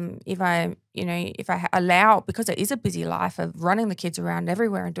 If I allow, because it is a busy life of running the kids around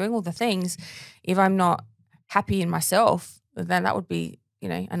everywhere and doing all the things, if I'm not happy in myself, then that would be,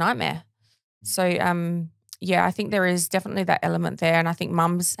 a nightmare. So, yeah, I think there is definitely that element there. And I think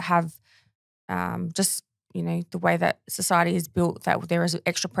mums have just, the way that society is built, that there is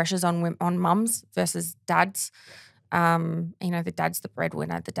extra pressures on mums versus dads. The dad's the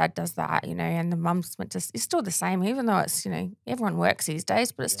breadwinner, the dad does that, and the mum's meant to, it's still the same, even though it's, everyone works these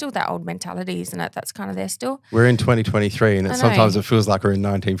days, but it's still that old mentality, isn't it? That's kind of there still. We're in 2023 and sometimes it feels like we're in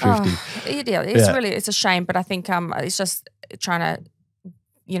 1950. It's a shame, but I think it's just trying to,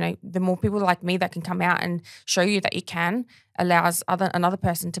 the more people like me that can come out and show you that you can, allows another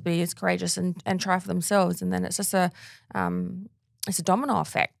person to be as courageous and try for themselves. And then it's just it's a domino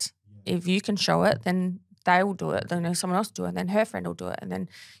effect. If you can show it, then they will do it, then someone else will do it, and then her friend will do it. And then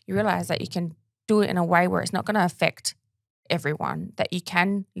you realize that you can do it in a way where it's not going to affect everyone, that you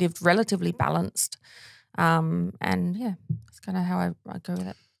can live relatively balanced. And yeah, that's kind of how I go with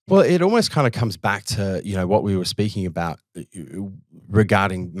it. Well, it almost kind of comes back to, what we were speaking about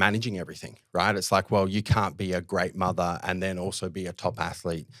regarding managing everything, right? It's like, well, you can't be a great mother and then also be a top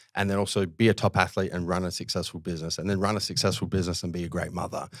athlete and then also be a top athlete and run a successful business and then run a successful business and be a great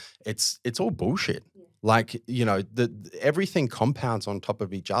mother. It's all bullshit. Like, everything compounds on top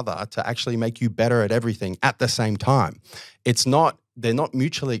of each other to actually make you better at everything at the same time. They're not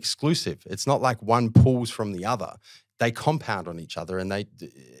mutually exclusive. It's not like one pulls from the other. They compound on each other, and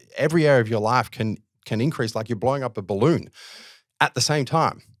every area of your life can increase like you're blowing up a balloon at the same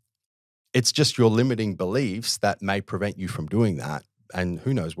time. It's just your limiting beliefs that may prevent you from doing that. And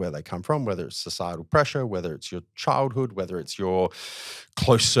who knows where they come from, whether it's societal pressure, whether it's your childhood, whether it's your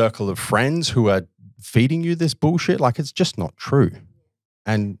close circle of friends who are feeding you this bullshit. Like, it's just not true.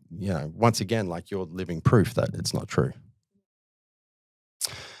 And, once again, like, you're living proof that it's not true.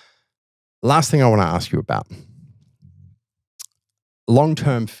 Last thing I want to ask you about.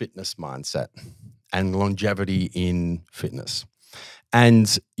 Long-term fitness mindset and longevity in fitness.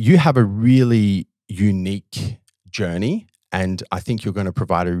 And you have a really unique journey, and I think you're going to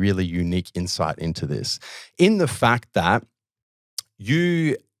provide a really unique insight into this, in the fact that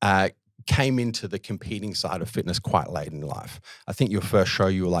you came into the competing side of fitness quite late in life. I think your first show,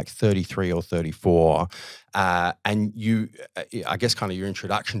 you were like 33 or 34. And you, I guess kind of your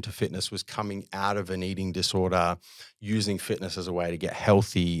introduction to fitness was coming out of an eating disorder, using fitness as a way to get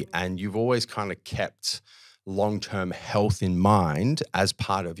healthy. And you've always kind of kept long-term health in mind as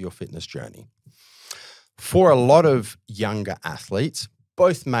part of your fitness journey. For a lot of younger athletes,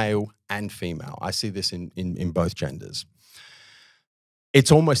 both male and female, I see this in both genders, it's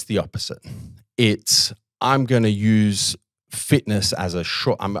almost the opposite. I'm going to use fitness as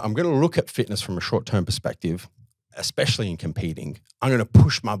I'm going to look at fitness from a short-term perspective, especially in competing. I'm going to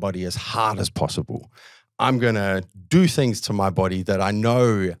push my body as hard as possible. I'm going to do things to my body that I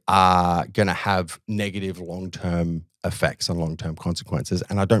know are going to have negative long-term effects and long-term consequences.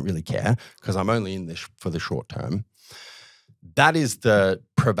 And I don't really care because I'm only in this for the short term. That is the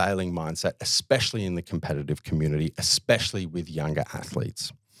prevailing mindset, especially in the competitive community, especially with younger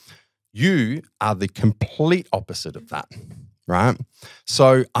athletes. You are the complete opposite of that, right?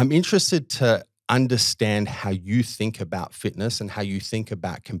 So I'm interested to understand how you think about fitness and how you think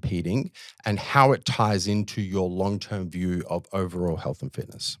about competing and how it ties into your long-term view of overall health and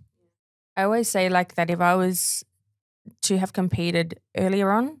fitness. I always say like that if I was to have competed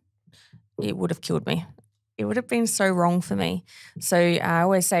earlier on, it would have killed me. It would have been so wrong for me. So I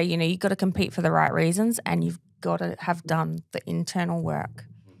always say, you've got to compete for the right reasons and you've got to have done the internal work.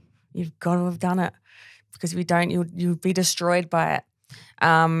 You've got to have done it, because if you don't, you'll be destroyed by it.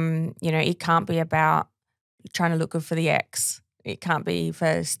 It can't be about trying to look good for the ex. It can't be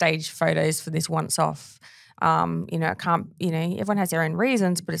for stage photos for this once off. It can't, everyone has their own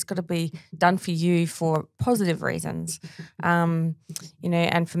reasons, but it's got to be done for you for positive reasons. And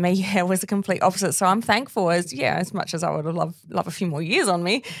for me, it was the complete opposite. So I'm thankful as much as I would have loved a few more years on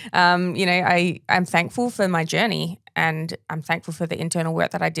me, I'm thankful for my journey, and I'm thankful for the internal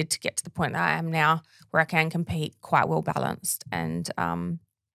work that I did to get to the point that I am now, where I can compete quite well balanced. And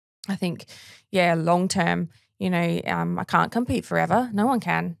I think, long term, I can't compete forever. No one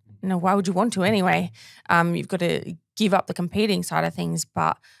can. Why would you want to anyway? You've got to give up the competing side of things.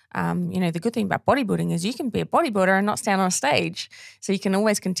 But, the good thing about bodybuilding is you can be a bodybuilder and not stand on a stage. So you can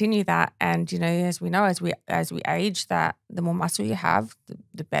always continue that. And, as we know, as we age, that the more muscle you have,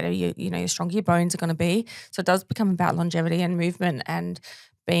 the better the stronger your bones are going to be. So it does become about longevity and movement and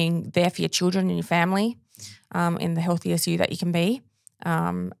being there for your children and your family in the healthiest you that you can be.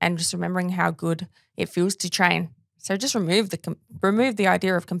 And just remembering how good it feels to train. So just remove the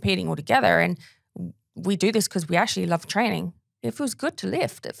idea of competing altogether. And we do this because we actually love training. It feels good to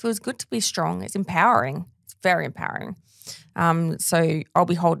lift. It feels good to be strong. It's empowering. It's very empowering. So I'll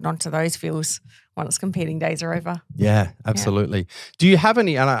be holding on to those feels once competing days are over. Yeah, absolutely. Yeah. Do you have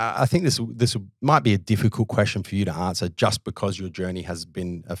any, and I think this might be a difficult question for you to answer just because your journey has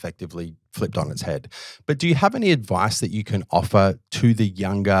been effectively flipped on its head, but do you have any advice that you can offer to the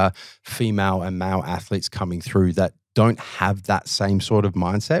younger female and male athletes coming through that don't have that same sort of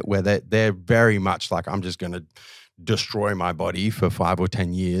mindset, where they're very much like, I'm just going to destroy my body for 5 or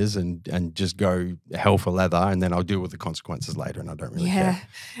 10 years and just go hell for leather, and then I'll deal with the consequences later, and I don't really care.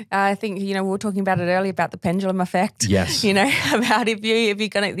 I think, we were talking about it earlier about the pendulum effect. Yes. About if you're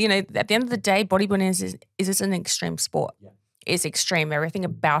going to, at the end of the day, bodybuilding is an extreme sport. Yeah. It's extreme. Everything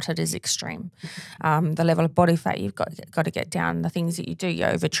about it is extreme. The level of body fat you've got to get down, the things that you do, you're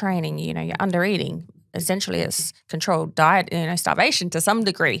overtraining, you're under eating. Essentially, it's controlled diet, starvation to some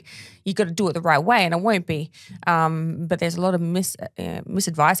degree. You got to do it the right way, and it won't be. But there's a lot of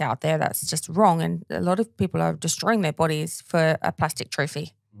misadvice out there that's just wrong, and a lot of people are destroying their bodies for a plastic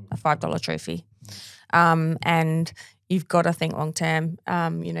trophy, a $5 trophy. And you've got to think long term.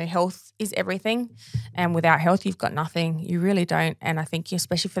 Health is everything, and without health, you've got nothing. You really don't. And I think,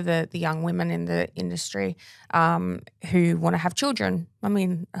 especially for the young women in the industry who want to have children. I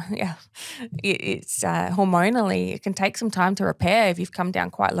mean, it's hormonally, it can take some time to repair if you've come down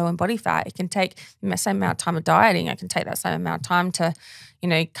quite low in body fat. It can take the same amount of time of dieting. It can take that same amount of time to,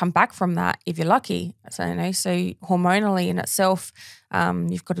 come back from that if you're lucky. So, so hormonally in itself,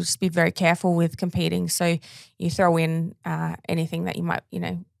 you've got to just be very careful with competing. So you throw in anything that you might,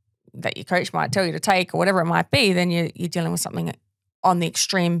 that your coach might tell you to take or whatever it might be, then you're dealing with something on the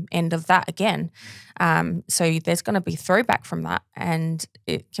extreme end of that again. So there's going to be throwback from that, and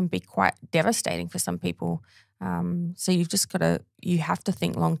it can be quite devastating for some people. So you have to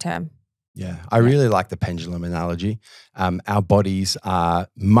think long term. Yeah, I really like the pendulum analogy. Our bodies are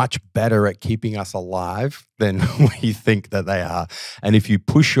much better at keeping us alive than we think that they are. And if you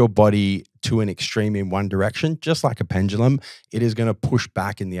push your body to an extreme in one direction, just like a pendulum, it is going to push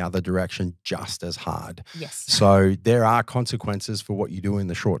back in the other direction just as hard. Yes. So there are consequences for what you do in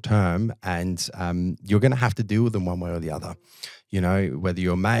the short term, and you're going to have to deal with them one way or the other. Whether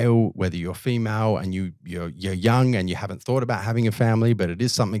you're male, whether you're female, and you're young and you haven't thought about having a family, but it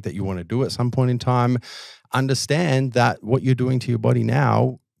is something that you want to do at some point in time, understand that what you're doing to your body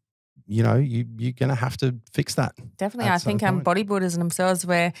now, you're going to have to fix that. Definitely. I think bodybuilders themselves,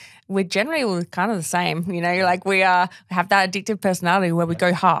 we're generally all kind of the same, like we have that addictive personality where we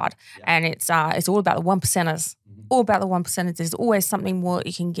go hard, and it's all about the 1%ers. All about the 1%. There's always something more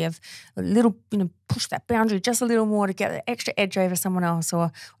you can give, a little, push that boundary just a little more to get the extra edge over someone else,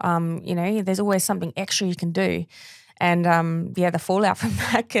 or, there's always something extra you can do. And, the fallout from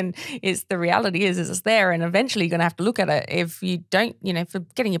that the reality is it's there, and eventually you're going to have to look at it. If you don't, for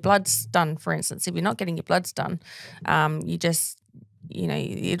getting your bloods done, for instance, if you're not getting your bloods done, you just,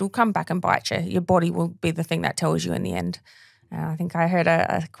 it'll come back and bite you. Your body will be the thing that tells you in the end. I think I heard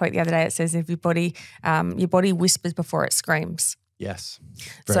a quote the other day. It says, "If your body whispers before it screams." Yes,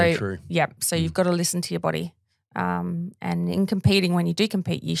 very true. Yeah, so you've got to listen to your body. And in competing, when you do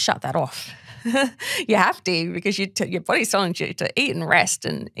compete, you shut that off. You have to, because your body's telling you to eat and rest,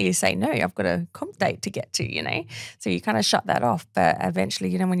 and you say, no, I've got a comp date to get to, So you kind of shut that off. But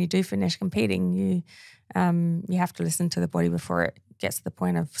eventually, when you do finish competing, you have to listen to the body before it gets to the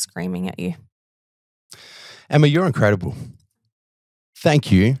point of screaming at you. Emma, you're incredible.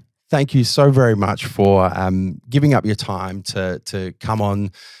 Thank you. Thank you so very much for giving up your time to come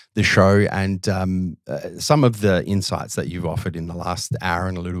on the show. And some of the insights that you've offered in the last hour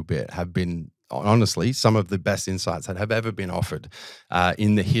and a little bit have been, honestly, some of the best insights that have ever been offered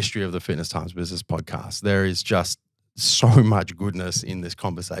in the history of the Fitness Times Business podcast. There is just so much goodness in this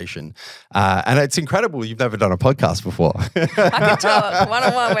conversation. And it's incredible you've never done a podcast before. I can talk.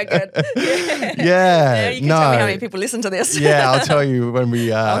 One-on-one, we're good. Yeah. You can tell me how many people listen to this. Yeah, I'll tell you when we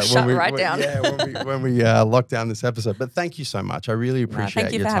down. when we lock down this episode. But thank you so much. I really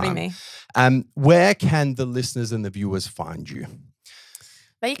appreciate your time. Thank you for having me. Where can the listeners and the viewers find you?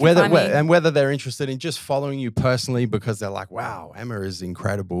 Whether whether they're interested in just following you personally because they're like, wow, Emma is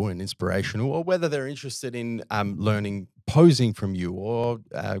incredible and inspirational, or whether they're interested in learning posing from you or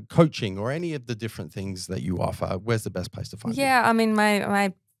coaching or any of the different things that you offer, where's the best place to find you? Yeah, I mean,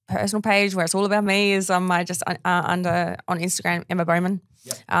 my personal page where it's all about me is on Instagram, Emma Bowman.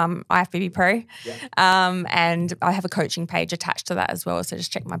 Yep. IFBB Pro. Yep. And I have a coaching page attached to that as well. So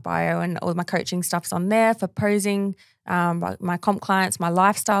just check my bio, and all my coaching stuff's on there for posing, my comp clients, my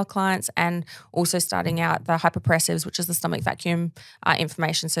lifestyle clients, and also starting out the hyperpressives, which is the stomach vacuum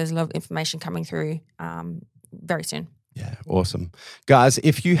information. So there's a lot of information coming through very soon. Yeah, awesome. Guys,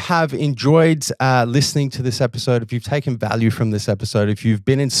 if you have enjoyed listening to this episode, if you've taken value from this episode, if you've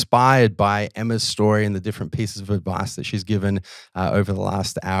been inspired by Emma's story and the different pieces of advice that she's given over the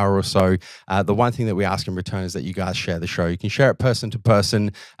last hour or so, the one thing that we ask in return is that you guys share the show. You can share it person to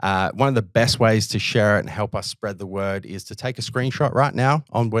person. One of the best ways to share it and help us spread the word is to take a screenshot right now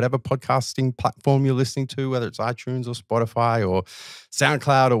on whatever podcasting platform you're listening to, whether it's iTunes or Spotify or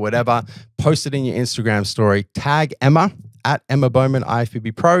SoundCloud or whatever. Post it in your Instagram story. Tag Emma at Emma Bowman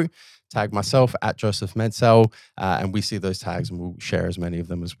IFBB Pro. Tag myself at Joseph Medsell, and we see those tags and we'll share as many of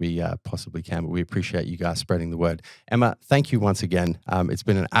them as we possibly can. But we appreciate you guys spreading the word. Emma, thank you once again. It's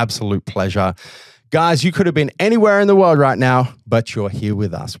been an absolute pleasure. Guys, you could have been anywhere in the world right now, but you're here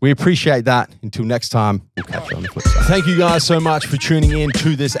with us. We appreciate that. Until next time, we'll catch you on the flip side. Thank you guys so much for tuning in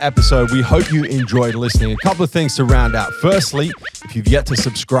to this episode. We hope you enjoyed listening. A couple of things to round out. Firstly, if you've yet to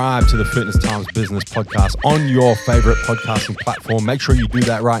subscribe to the Fitness Times Business podcast on your favorite podcasting platform, make sure you do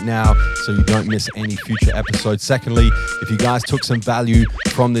that right now so you don't miss any future episodes. Secondly, if you guys took some value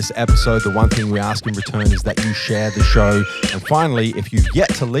from this episode, the one thing we ask in return is that you share the show. And finally, if you've yet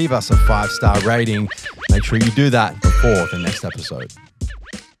to leave us a 5-star rating, make sure you do that before the next episode.